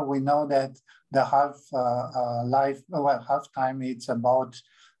in general, we know that the half-time, it's about,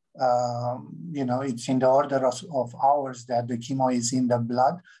 it's in the order of hours that the chemo is in the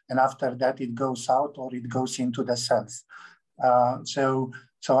blood. And after that, it goes out or it goes into the cells. So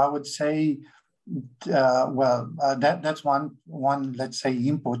I would say, that's one, let's say,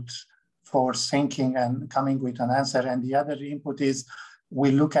 input for thinking and coming with an answer. And the other input is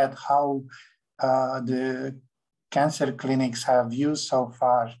we look at how the cancer clinics have used so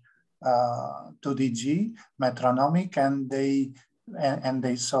far 2DG metronomic, and they had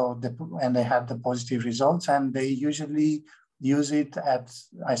the positive results, and they usually use it at,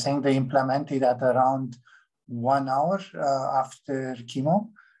 I think they implement it at around 1 hour after chemo.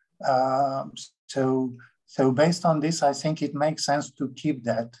 So based on this, I think it makes sense to keep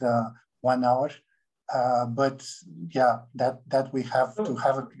that 1 hour. But yeah, that we have to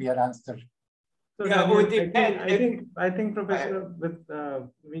have a clear answer. So yeah, Daniel, I think, Professor,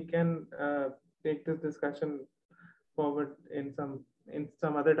 we can take this discussion forward in some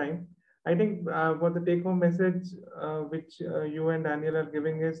other time. I think what the take-home message which you and Daniel are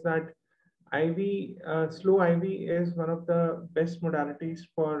giving is that slow IV is one of the best modalities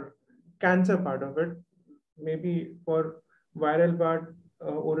for cancer part of it. Maybe for viral part,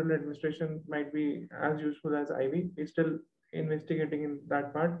 oral administration might be as useful as IV. We're still investigating in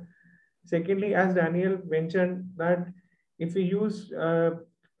that part. Secondly, as Daniel mentioned, that if we use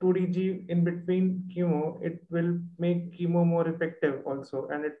 2DG in between chemo, it will make chemo more effective also,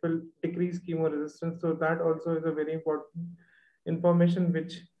 and it will decrease chemo resistance. So that also is a very important information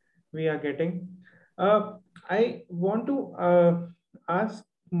which we are getting. I want to ask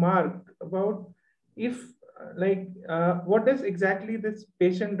Mark about what is exactly this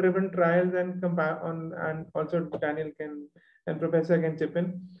patient-driven trials, and also Daniel and Professor can chip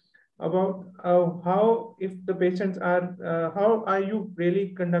in about how, if the patients are, how are you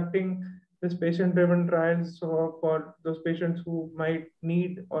really conducting this patient-driven trials for those patients who might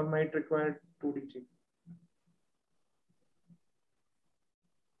need or might require 2DG?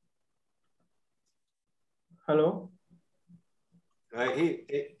 Hello?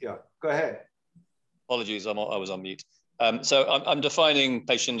 Yeah, go ahead. Apologies, I was on mute. So I'm defining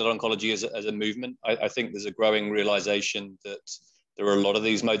patient oncology as a movement. I think there's a growing realization that there are a lot of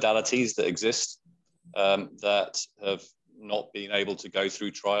these modalities that exist that have not been able to go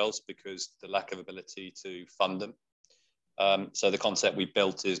through trials because the lack of ability to fund them. So the concept we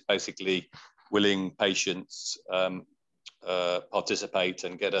built is basically willing patients participate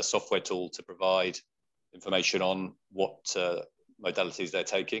and get a software tool to provide information on what modalities they're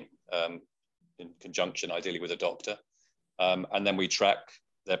taking in conjunction, ideally with a doctor. And then we track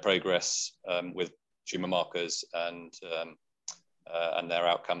their progress with tumor markers and their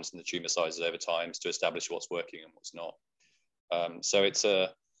outcomes and the tumor sizes over time to establish what's working and what's not. So it's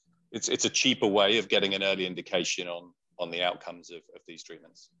a cheaper way of getting an early indication on the outcomes of these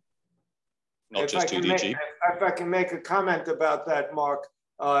treatments, not just 2DG. If I can make a comment about that, Mark,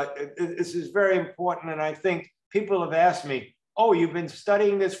 this is very important. And I think people have asked me, oh, you've been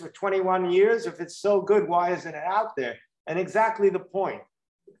studying this for 21 years? If it's so good, why isn't it out there? And exactly the point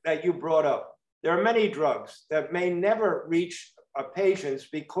that you brought up. There are many drugs that may never reach patients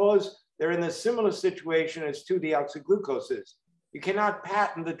because they're in a similar situation as 2-deoxyglucose is. You cannot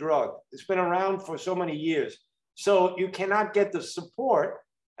patent the drug. It's been around for so many years. So you cannot get the support,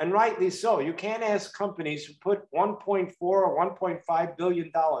 and rightly so. You can't ask companies who put $1.4 or $1.5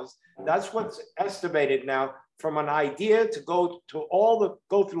 billion. That's what's estimated now from an idea to go through all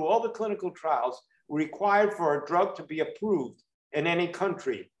the clinical trials required for a drug to be approved in any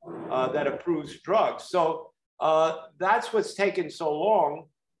country that approves drugs. So that's what's taken so long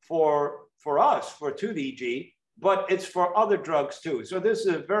for us, for 2DG, but it's for other drugs too. So this is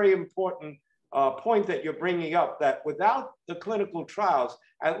a very important point that you're bringing up, that without the clinical trials,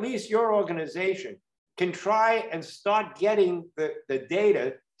 at least your organization can try and start getting the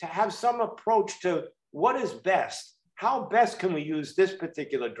data to have some approach to what is best. How best can we use this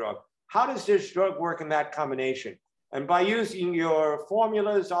particular drug? How does this drug work in that combination? And by using your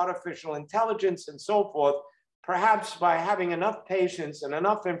formulas, artificial intelligence, and so forth, perhaps by having enough patients and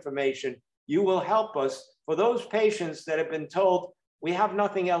enough information, you will help us for those patients that have been told, we have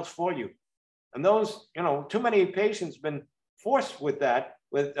nothing else for you. And those, too many patients have been forced with that,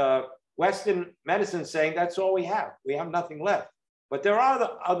 with Western medicine saying that's all we have. We have nothing left. But there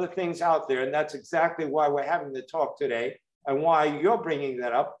are other things out there, and that's exactly why we're having the talk today and why you're bringing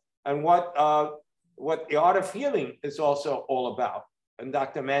that up and what the art of healing is also all about. And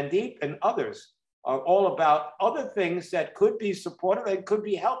Dr. Mandeep and others are all about other things that could be supportive and could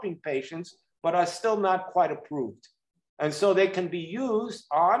be helping patients, but are still not quite approved. And so they can be used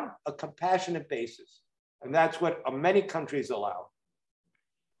on a compassionate basis. And that's what many countries allow.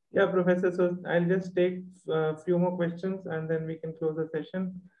 Yeah, Professor, so I'll just take a few more questions and then we can close the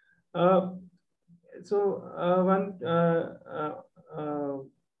session.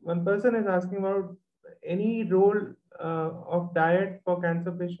 One person is asking about any role of diet for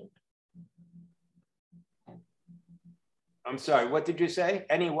cancer patients. I'm sorry, what did you say?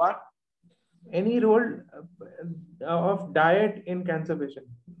 Any what? Any role of diet in cancer patient?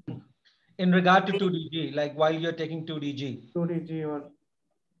 In regard to 2DG, like while you're taking 2DG. 2DG or...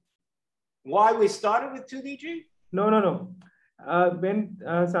 Why we started with 2DG? No. When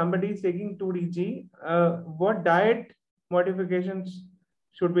somebody is taking 2DG, what diet modifications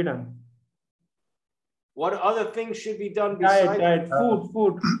should be done? What other things should be done besides diet,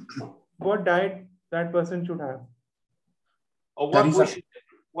 food? What diet that person should have? Or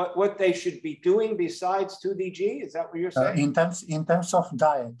what they should be doing besides 2DG? Is that what you're saying? In terms of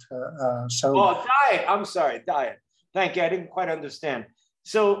diet. Diet. I'm sorry, diet. Thank you. I didn't quite understand.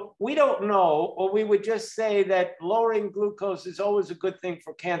 So we don't know, or we would just say that lowering glucose is always a good thing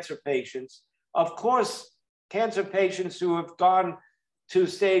for cancer patients. Of course, cancer patients who have gone to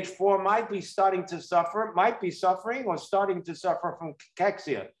stage 4 might be suffering or starting to suffer from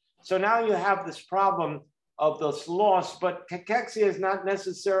cachexia. So now you have this problem of this loss, but cachexia is not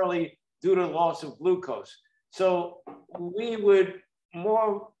necessarily due to loss of glucose. So we would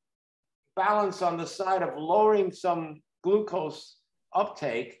more balance on the side of lowering some glucose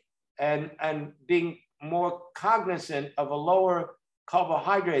uptake and being more cognizant of a lower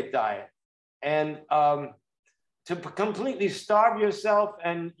carbohydrate diet. And to completely starve yourself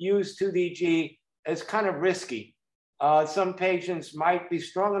and use 2DG is kind of risky. Some patients might be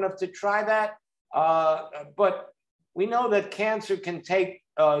strong enough to try that, but we know that cancer can take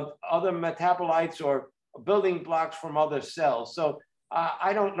other metabolites or building blocks from other cells. So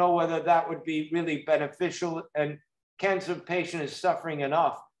I don't know whether that would be really beneficial, and cancer patient is suffering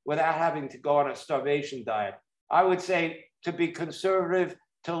enough without having to go on a starvation diet. I would say to be conservative,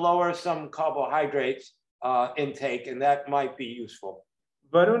 to lower some carbohydrates intake, and that might be useful.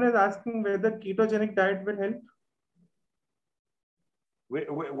 Varun is asking whether ketogenic diet will help.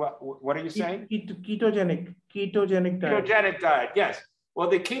 What are you saying? Ketogenic diet. Ketogenic diet, yes. Well,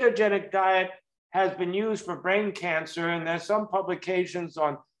 the ketogenic diet has been used for brain cancer, and there's some publications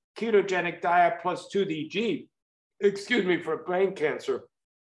on ketogenic diet plus 2DG, for brain cancer.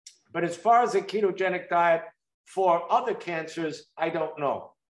 But as far as a ketogenic diet for other cancers, I don't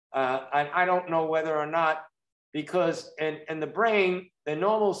know. And I don't know whether or not, because in the brain, the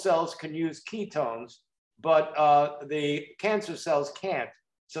normal cells can use ketones, but the cancer cells can't.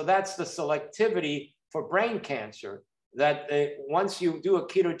 So that's the selectivity for brain cancer, that once you do a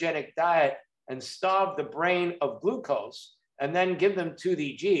ketogenic diet and starve the brain of glucose and then give them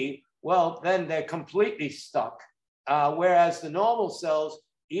 2DG, well, then they're completely stuck. Whereas the normal cells,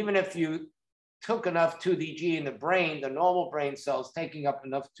 even if you took enough 2DG in the brain, the normal brain cells taking up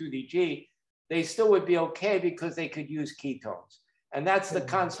enough 2DG, they still would be okay because they could use ketones. And that's the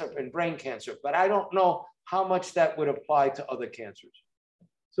concept in brain cancer. But I don't know how much that would apply to other cancers.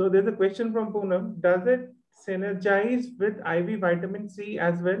 So there's a question from Poonam. Does it synergize with IV vitamin C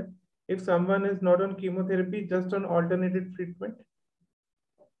as well if someone is not on chemotherapy, just on alternative treatment?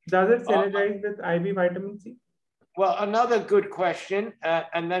 Does it synergize with IV vitamin C? Well, another good question.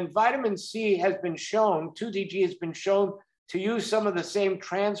 And then vitamin C has been shown, 2DG has been shown to use some of the same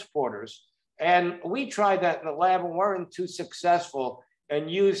transporters. And we tried that in the lab and weren't too successful in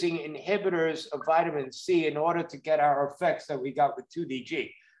using inhibitors of vitamin C in order to get our effects that we got with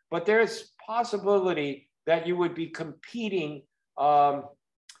 2DG. But there's possibility that you would be competing, for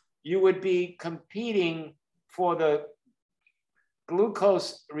the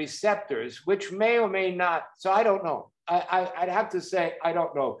glucose receptors, which may or may not. So I don't know. I'd have to say I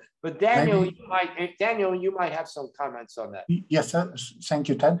don't know. But Daniel, you might have some comments on that. Yes, sir. Thank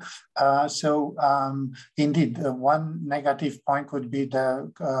you, Ted. Indeed, one negative point would be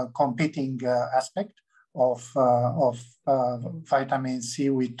the competing aspect of vitamin C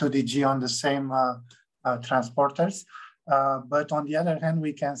with 2DG on the same transporters. But on the other hand,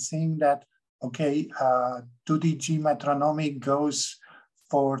 we can see that 2DG metronomic goes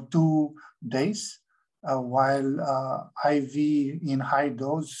for 2 days, while IV in high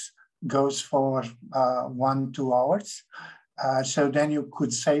dose goes for 1-2 hours. So then you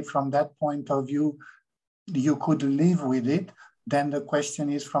could say from that point of view, you could live with it. Then the question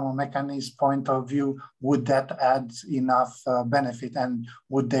is, from a mechanism point of view, would that add enough benefit, and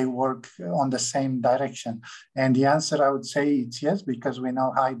would they work on the same direction? And the answer, I would say, it's yes, because we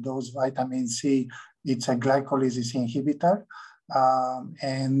know high dose vitamin C, it's a glycolysis inhibitor.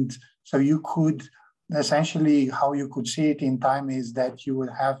 And so you could, essentially, how you could see it in time is that you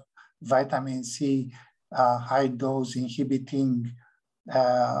will have vitamin C high dose inhibiting,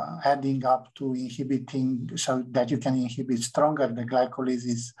 adding up to inhibiting, so that you can inhibit stronger the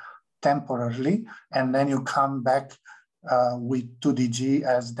glycolysis temporarily, and then you come back with 2DG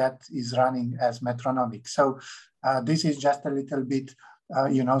as that is running as metronomic. So this is just a little bit,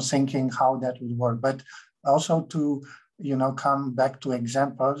 thinking how that would work. But also to, come back to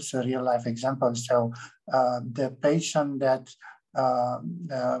examples, real life examples. So the patient that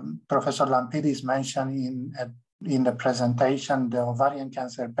Professor Lampidis mentioned in the presentation, the ovarian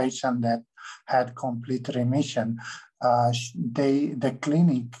cancer patient that had complete remission, the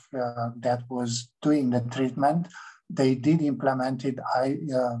clinic that was doing the treatment, they did implemented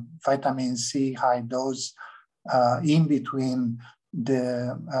vitamin C high dose in between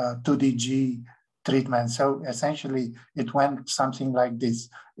the 2DG treatment. So essentially, it went something like this.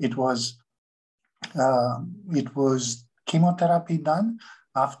 It was chemotherapy done.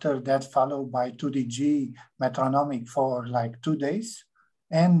 After that, followed by 2DG metronomic for like 2 days.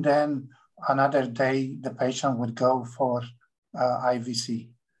 And then another day, the patient would go for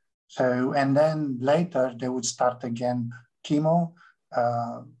IVC. So, and then later they would start again chemo,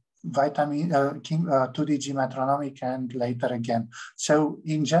 2DG metronomic, and later again. So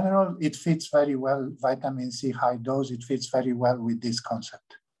in general, it fits very well, vitamin C high dose, it fits very well with this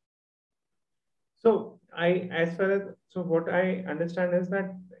concept. So what I understand is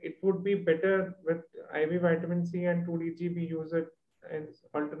that it would be better with IV vitamin C and 2DG, we use it as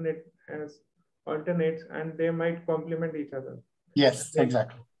alternates, and they might complement each other. Yes,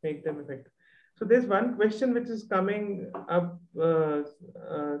 exactly. Make them effective. So there's one question which is coming up. So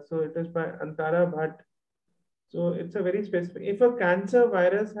it is by Antara Bhatt. So it's a very specific. If a cancer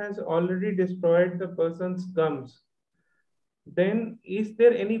virus has already destroyed the person's gums, then is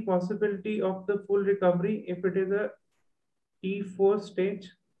there any possibility of the full recovery if it is a T4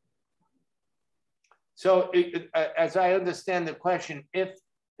 stage? So as I understand the question, if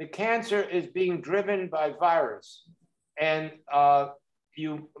the cancer is being driven by virus, and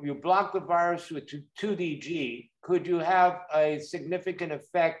you block the virus with 2DG, could you have a significant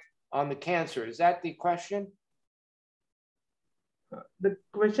effect on the cancer? Is that the question? The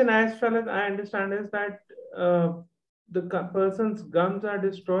question, as far as I understand, is that the person's gums are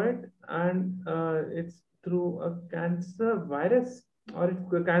destroyed, and it's through a cancer virus, or if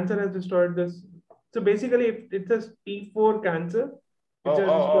the cancer has destroyed this. So basically, it's a T4 cancer which has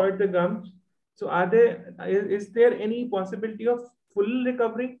destroyed the gums. So is there any possibility of full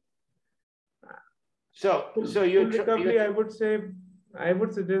recovery? So full recovery, I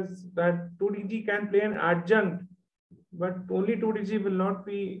would suggest that 2DG can play an adjunct, but only 2DG will not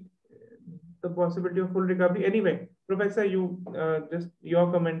be the possibility of full recovery. Anyway, Professor, just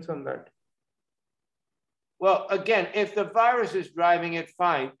your comments on that. Well, again, if the virus is driving it,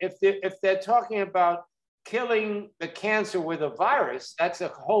 fine. If they're talking about killing the cancer with a virus, that's a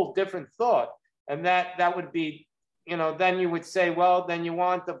whole different thought. And that would be, then you would say, well, then you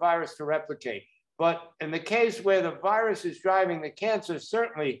want the virus to replicate. But in the case where the virus is driving the cancer,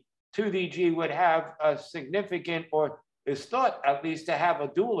 certainly 2DG would have a significant, or is thought at least to have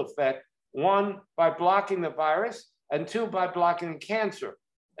a dual effect. One, by blocking the virus, and two, by blocking the cancer.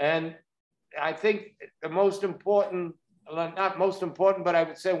 And I think the most important, not most important, but I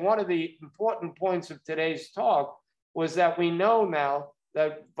would say one of the important points of today's talk was that we know now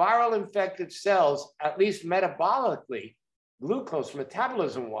that viral infected cells, at least metabolically, glucose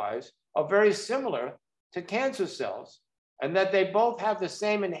metabolism-wise, are very similar to cancer cells, and that they both have the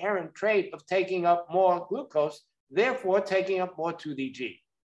same inherent trait of taking up more glucose, therefore taking up more 2DG.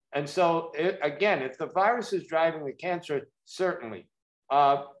 And so, again, if the virus is driving the cancer, certainly.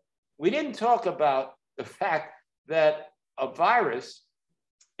 We didn't talk about the fact that a virus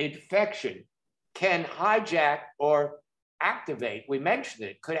infection can hijack or activate, we mentioned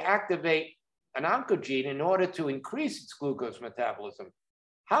it, could activate an oncogene in order to increase its glucose metabolism.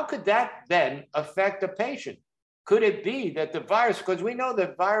 How could that then affect a patient? Could it be that the virus, because we know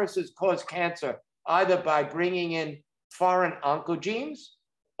that viruses cause cancer either by bringing in foreign oncogenes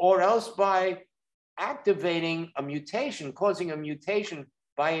or else by activating a mutation, causing a mutation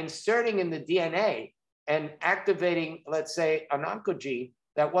by inserting in the DNA and activating, let's say, an oncogene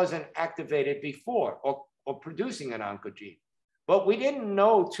that wasn't activated before, or producing an oncogene. But we didn't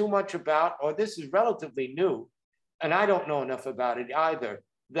know too much about, or this is relatively new, and I don't know enough about it either,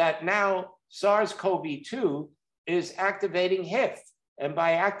 that now SARS-CoV-2 is activating HIF. And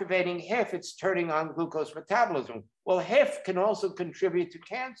by activating HIF, it's turning on glucose metabolism. Well, HIF can also contribute to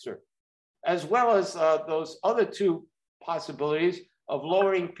cancer, as well as those other two possibilities of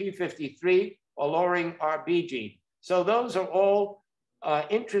lowering P53 or lowering RB gene. So those are all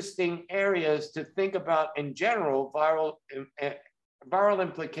interesting areas to think about in general, viral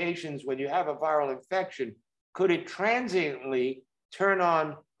implications when you have a viral infection. Could it transiently turn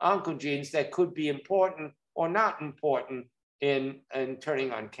on oncogenes that could be important or not important in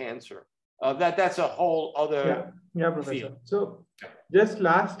turning on cancer? That's a whole other Professor. field. So just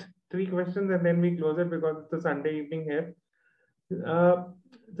last 3 questions and then we close it because it's a Sunday evening here.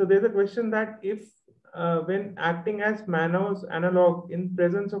 So there's a question that if when acting as mannose analog in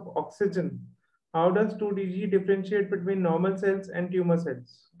presence of oxygen, how does 2DG differentiate between normal cells and tumor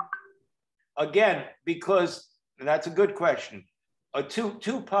cells? Again, because that's a good question.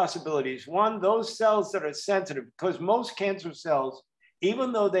 Two possibilities. One, those cells that are sensitive, because most cancer cells,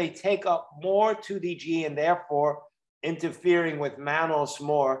 even though they take up more 2DG and therefore interfering with mannose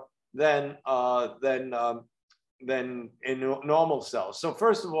more than in normal cells. So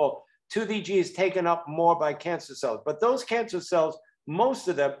first of all, 2DG is taken up more by cancer cells, but those cancer cells, most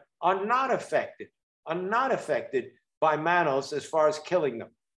of them are not affected by mannose as far as killing them.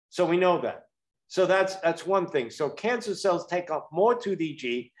 So we know that. So that's one thing. So cancer cells take up more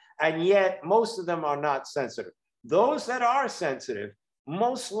 2DG, and yet most of them are not sensitive. Those that are sensitive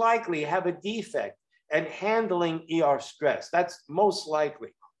most likely have a defect in handling ER stress. That's most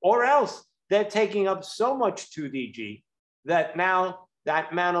likely. Or else they're taking up so much 2DG that now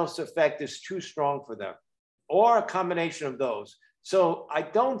that mannose effect is too strong for them, or a combination of those. So I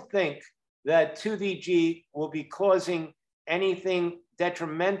don't think that 2DG will be causing anything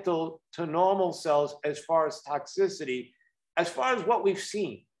detrimental to normal cells as far as toxicity, as far as what we've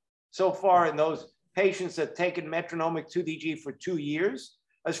seen so far in those patients that have taken metronomic 2DG for 2 years,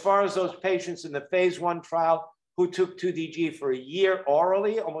 as far as those patients in the phase 1 trial who took 2DG for a year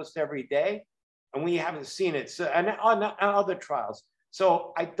orally almost every day, and we haven't seen it. So, and on other trials.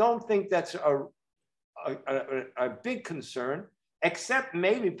 So I don't think that's a big concern, except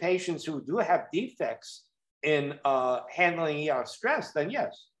maybe patients who do have defects in handling ER stress, then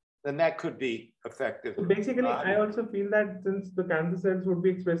yes, then that could be effective. So basically, I also feel that since the cancer cells would be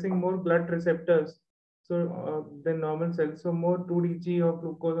expressing more blood receptors, so than normal cells, so more 2DG or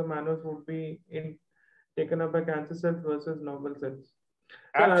glucose or mannose would be taken up by cancer cells versus normal cells.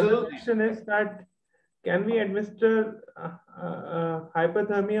 So another question is that, can we administer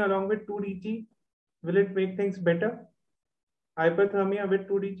hyperthermia along with 2DG? Will it make things better? Hyperthermia with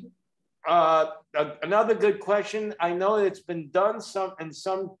 2DG? Another good question. I know it's been done in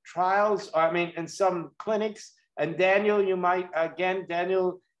some trials, I mean, in some clinics. And Daniel, you might, again,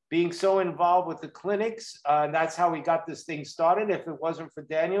 Daniel being so involved with the clinics, that's how we got this thing started. If it wasn't for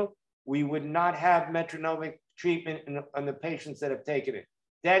Daniel, we would not have metronomic treatment on the patients that have taken it.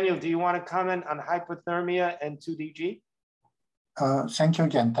 Daniel, do you want to comment on hypothermia and 2DG? Thank you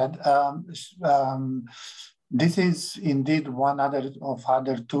again, Ted. This is indeed one of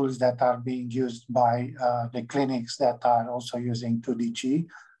other tools that are being used by the clinics that are also using 2DG,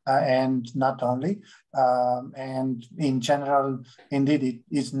 and not only. And in general, indeed, it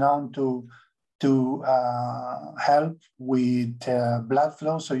is known to help with blood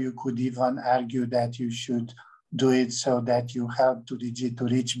flow. So you could even argue that you should do it so that you help 2DG to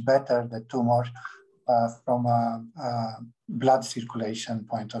reach better the tumor from a blood circulation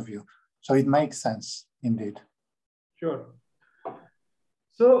point of view. So it makes sense indeed. Sure.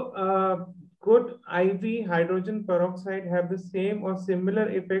 So could IV hydrogen peroxide have the same or similar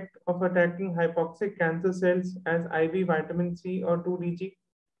effect of attacking hypoxic cancer cells as IV vitamin C or 2DG?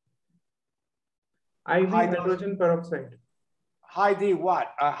 IV hydrogen peroxide. High D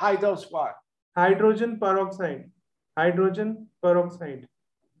what? High dose what? Hydrogen peroxide. Hydrogen peroxide.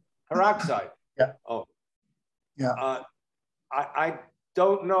 Peroxide. Yeah. Oh. Yeah. I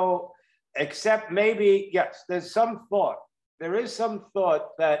don't know, except maybe, yes, there's some thought. There is some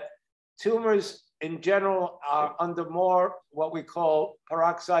thought that tumors in general are under more what we call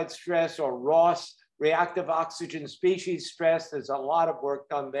peroxide stress or ROS, reactive oxygen species stress. There's a lot of work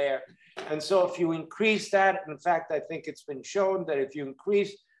done there. And so if you increase that, in fact, I think it's been shown that if you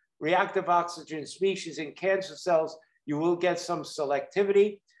increase reactive oxygen species in cancer cells, you will get some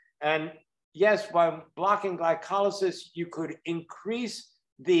selectivity. And yes, by blocking glycolysis, you could increase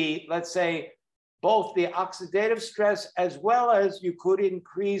the, let's say, both the oxidative stress as well as you could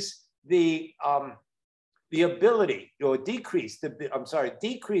increase the ability, or decrease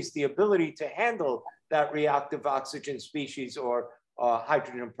the ability to handle that reactive oxygen species or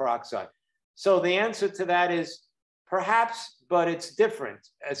hydrogen peroxide. So the answer to that is perhaps, but it's different.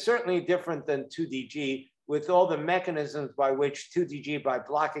 It's certainly different than 2DG, with all the mechanisms by which 2DG, by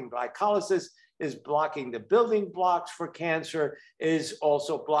blocking glycolysis, is blocking the building blocks for cancer, is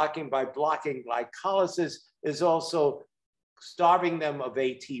also blocking, by blocking glycolysis, is also starving them of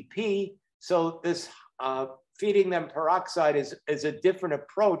ATP. So this feeding them peroxide is a different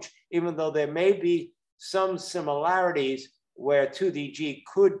approach, even though there may be some similarities where 2DG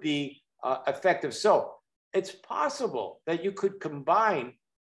could be effective. So it's possible that you could combine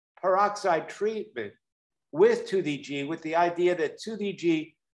peroxide treatment with 2DG, with the idea that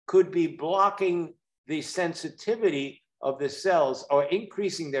 2DG could be blocking the sensitivity of the cells or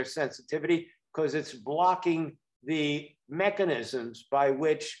increasing their sensitivity because it's blocking the mechanisms by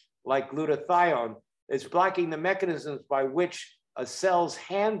which, like glutathione, it's blocking the mechanisms by which cells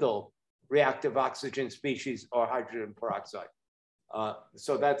handle reactive oxygen species or hydrogen peroxide.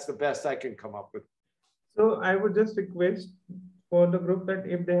 So that's the best I can come up with. So I would just request for the group that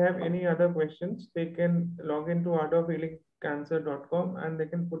if they have any other questions, they can log into artofhealingcancer.com and they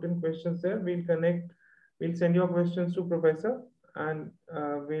can put in questions there. We'll connect, we'll send your questions to Professor, and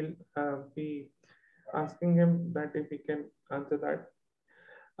we'll be asking him that if he can answer that.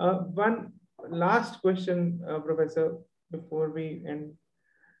 One last question, Professor, before we end.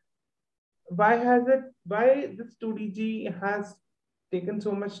 Why this 2DG has taken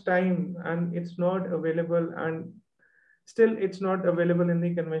so much time and it's not available, and still it's not available in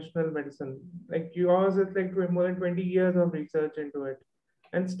the conventional medicine? Like yours is like more than 20 years of research into it,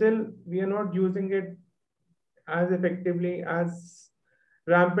 and still we are not using it as effectively, as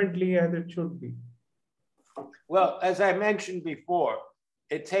rampantly as it should be. Well, as I mentioned before,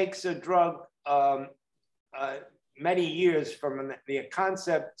 it takes a drug many years from the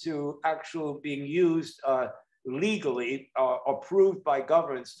concept to actual being used legally, approved by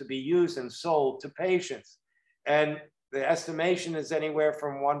governments to be used and sold to patients. And the estimation is anywhere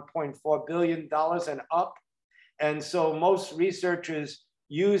from $1.4 billion and up. And so most researchers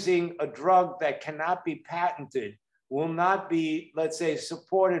using a drug that cannot be patented will not be, let's say,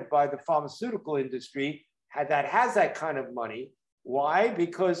 supported by the pharmaceutical industry that has that kind of money. Why?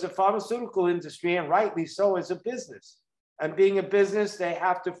 Because the pharmaceutical industry, and rightly so, is a business. And being a business, they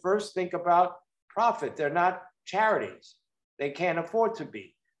have to first think about profit. They're not charities. They can't afford to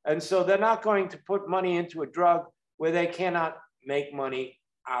be. And so they're not going to put money into a drug where they cannot make money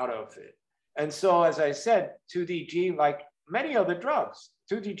out of it. And so, as I said, 2DG, like many other drugs,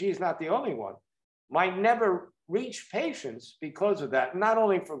 2DG is not the only one, might never reach patients because of that, not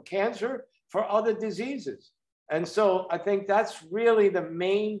only from cancer, for other diseases. And so I think that's really the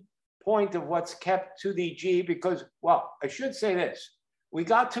main point of what's kept 2DG, because, well, I should say this. We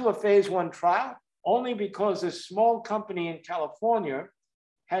got to a phase 1 trial only because a small company in California,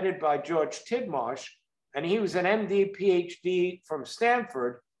 headed by George Tidmarsh, and he was an MD, PhD from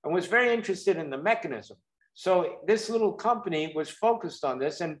Stanford, and was very interested in the mechanism. So this little company was focused on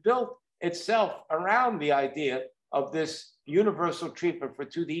this and built itself around the idea of this universal treatment for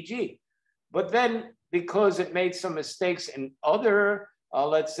 2DG. But then, because it made some mistakes in other,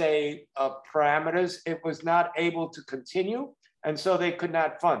 let's say, parameters, it was not able to continue, and so they could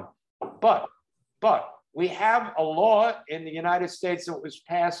not fund. But we have a law in the United States that was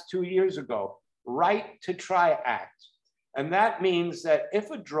passed 2 years ago, Right to Try Act. And that means that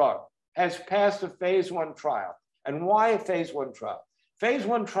if a drug has passed a phase 1 trial, and why a phase 1 trial? Phase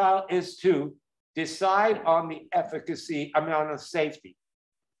 1 trial is to decide on the efficacy, on the safety,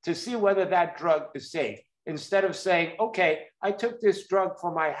 to see whether that drug is safe, instead of saying, okay, I took this drug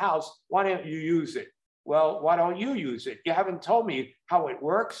for my house, why don't you use it? Well, why don't you use it? You haven't told me how it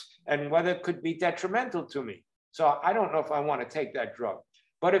works and whether it could be detrimental to me. So I don't know if I want to take that drug.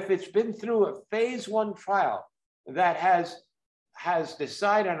 But if it's been through a phase 1 trial that has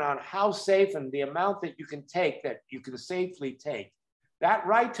decided on how safe and the amount that you can take, that you can safely take, that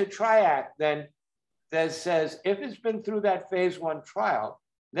Right to Try Act then says, if it's been through that phase 1 trial,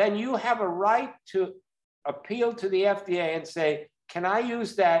 then you have a right to appeal to the FDA and say, can I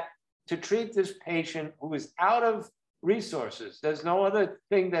use that to treat this patient who is out of resources? There's no other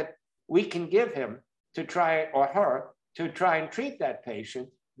thing that we can give him to try, or her, to try and treat that patient.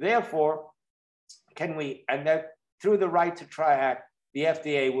 Therefore, can we, and that through the Right to Try Act, the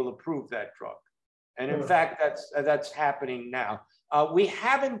FDA will approve that drug. And in fact, that's happening now. We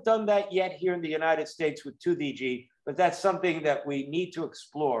haven't done that yet here in the United States with 2DG, but that's something that we need to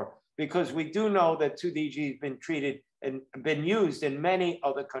explore, because we do know that 2DG has been treated and been used in many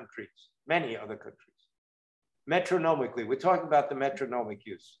other countries. Metronomically, we're talking about the metronomic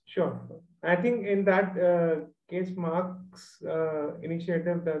use. Sure. I think in that case, Mark's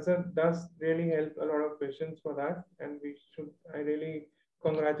initiative does really help a lot of patients for that. And I really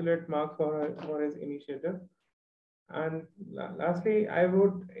congratulate Mark for his initiative. And lastly, I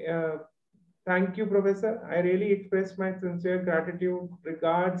would thank you, Professor. I really express my sincere gratitude,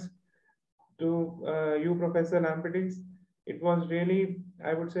 regards to you, Professor Lampidis. It was really,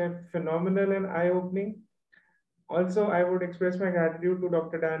 I would say, phenomenal and eye-opening. Also, I would express my gratitude to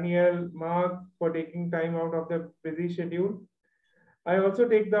Dr. Daniel, Mark, for taking time out of their busy schedule. I also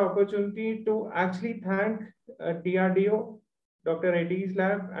take the opportunity to actually thank DRDO, Dr. Reddy's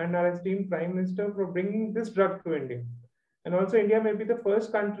lab, and our esteemed Prime Minister for bringing this drug to India. And also, India may be the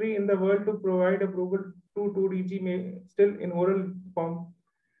first country in the world to provide approval to 2DG still in oral form.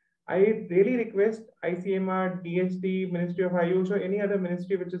 I really request ICMR, DST, Ministry of Ayush, or any other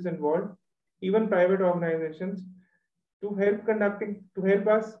ministry which is involved, even private organizations, to help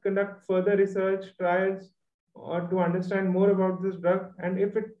us conduct further research, trials, or to understand more about this drug. And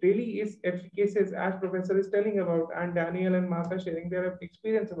if it really is efficacious, as Professor is telling about, and Daniel and Mark are sharing their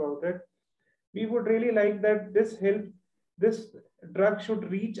experience about it, we would really like that this drug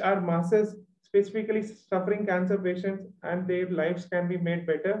should reach our masses, specifically suffering cancer patients, and their lives can be made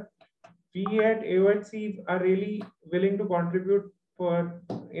better. We at AOHC are really willing to contribute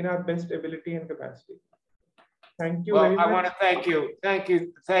in our best ability and capacity. Thank you. Well, I want to thank you. Thank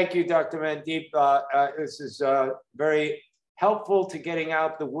you, Dr. Mandeep. This is very helpful to getting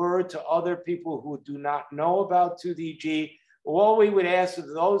out the word to other people who do not know about 2DG. All we would ask of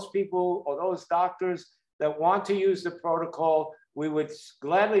those people or those doctors that want to use the protocol, we would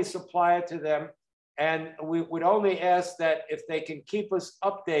gladly supply it to them. And we would only ask that if they can keep us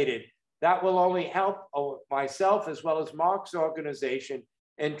updated, that will only help myself as well as Mark's organization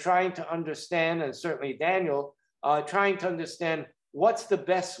in trying to understand, and certainly Daniel, trying to understand what's the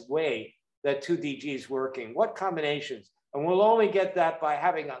best way that 2DG is working, what combinations. And we'll only get that by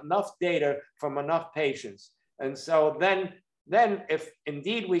having enough data from enough patients. And so then if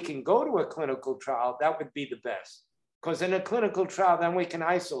indeed we can go to a clinical trial, that would be the best. Because in a clinical trial, then we can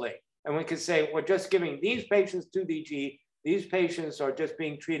isolate and we can say, we're just giving these patients 2DG, these patients are just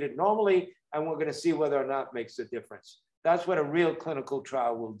being treated normally, and we're going to see whether or not it makes a difference. That's what a real clinical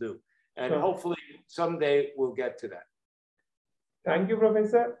trial will do. And hopefully someday we'll get to that. Thank you,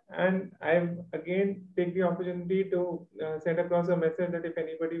 Professor. And I again take the opportunity to send across a message that if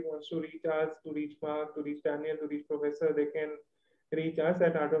anybody wants to reach us, to reach Mark, to reach Daniel, to reach Professor, they can reach us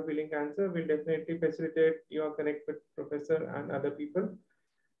at Art of Healing Cancer. We'll definitely facilitate your connect with Professor and other people.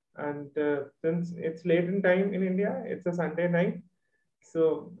 And since it's late in time in India, it's a Sunday night.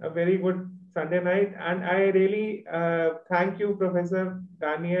 So a very good Sunday night. And I really thank you, Professor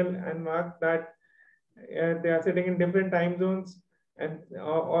Daniel and Mark, that they are sitting in different time zones. And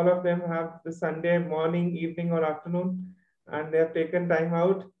all of them have the Sunday morning, evening, or afternoon, and they have taken time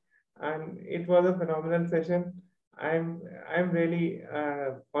out. And it was a phenomenal session. I'm really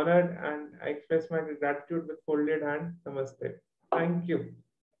honored, and I express my gratitude with folded hand. Namaste. Thank you.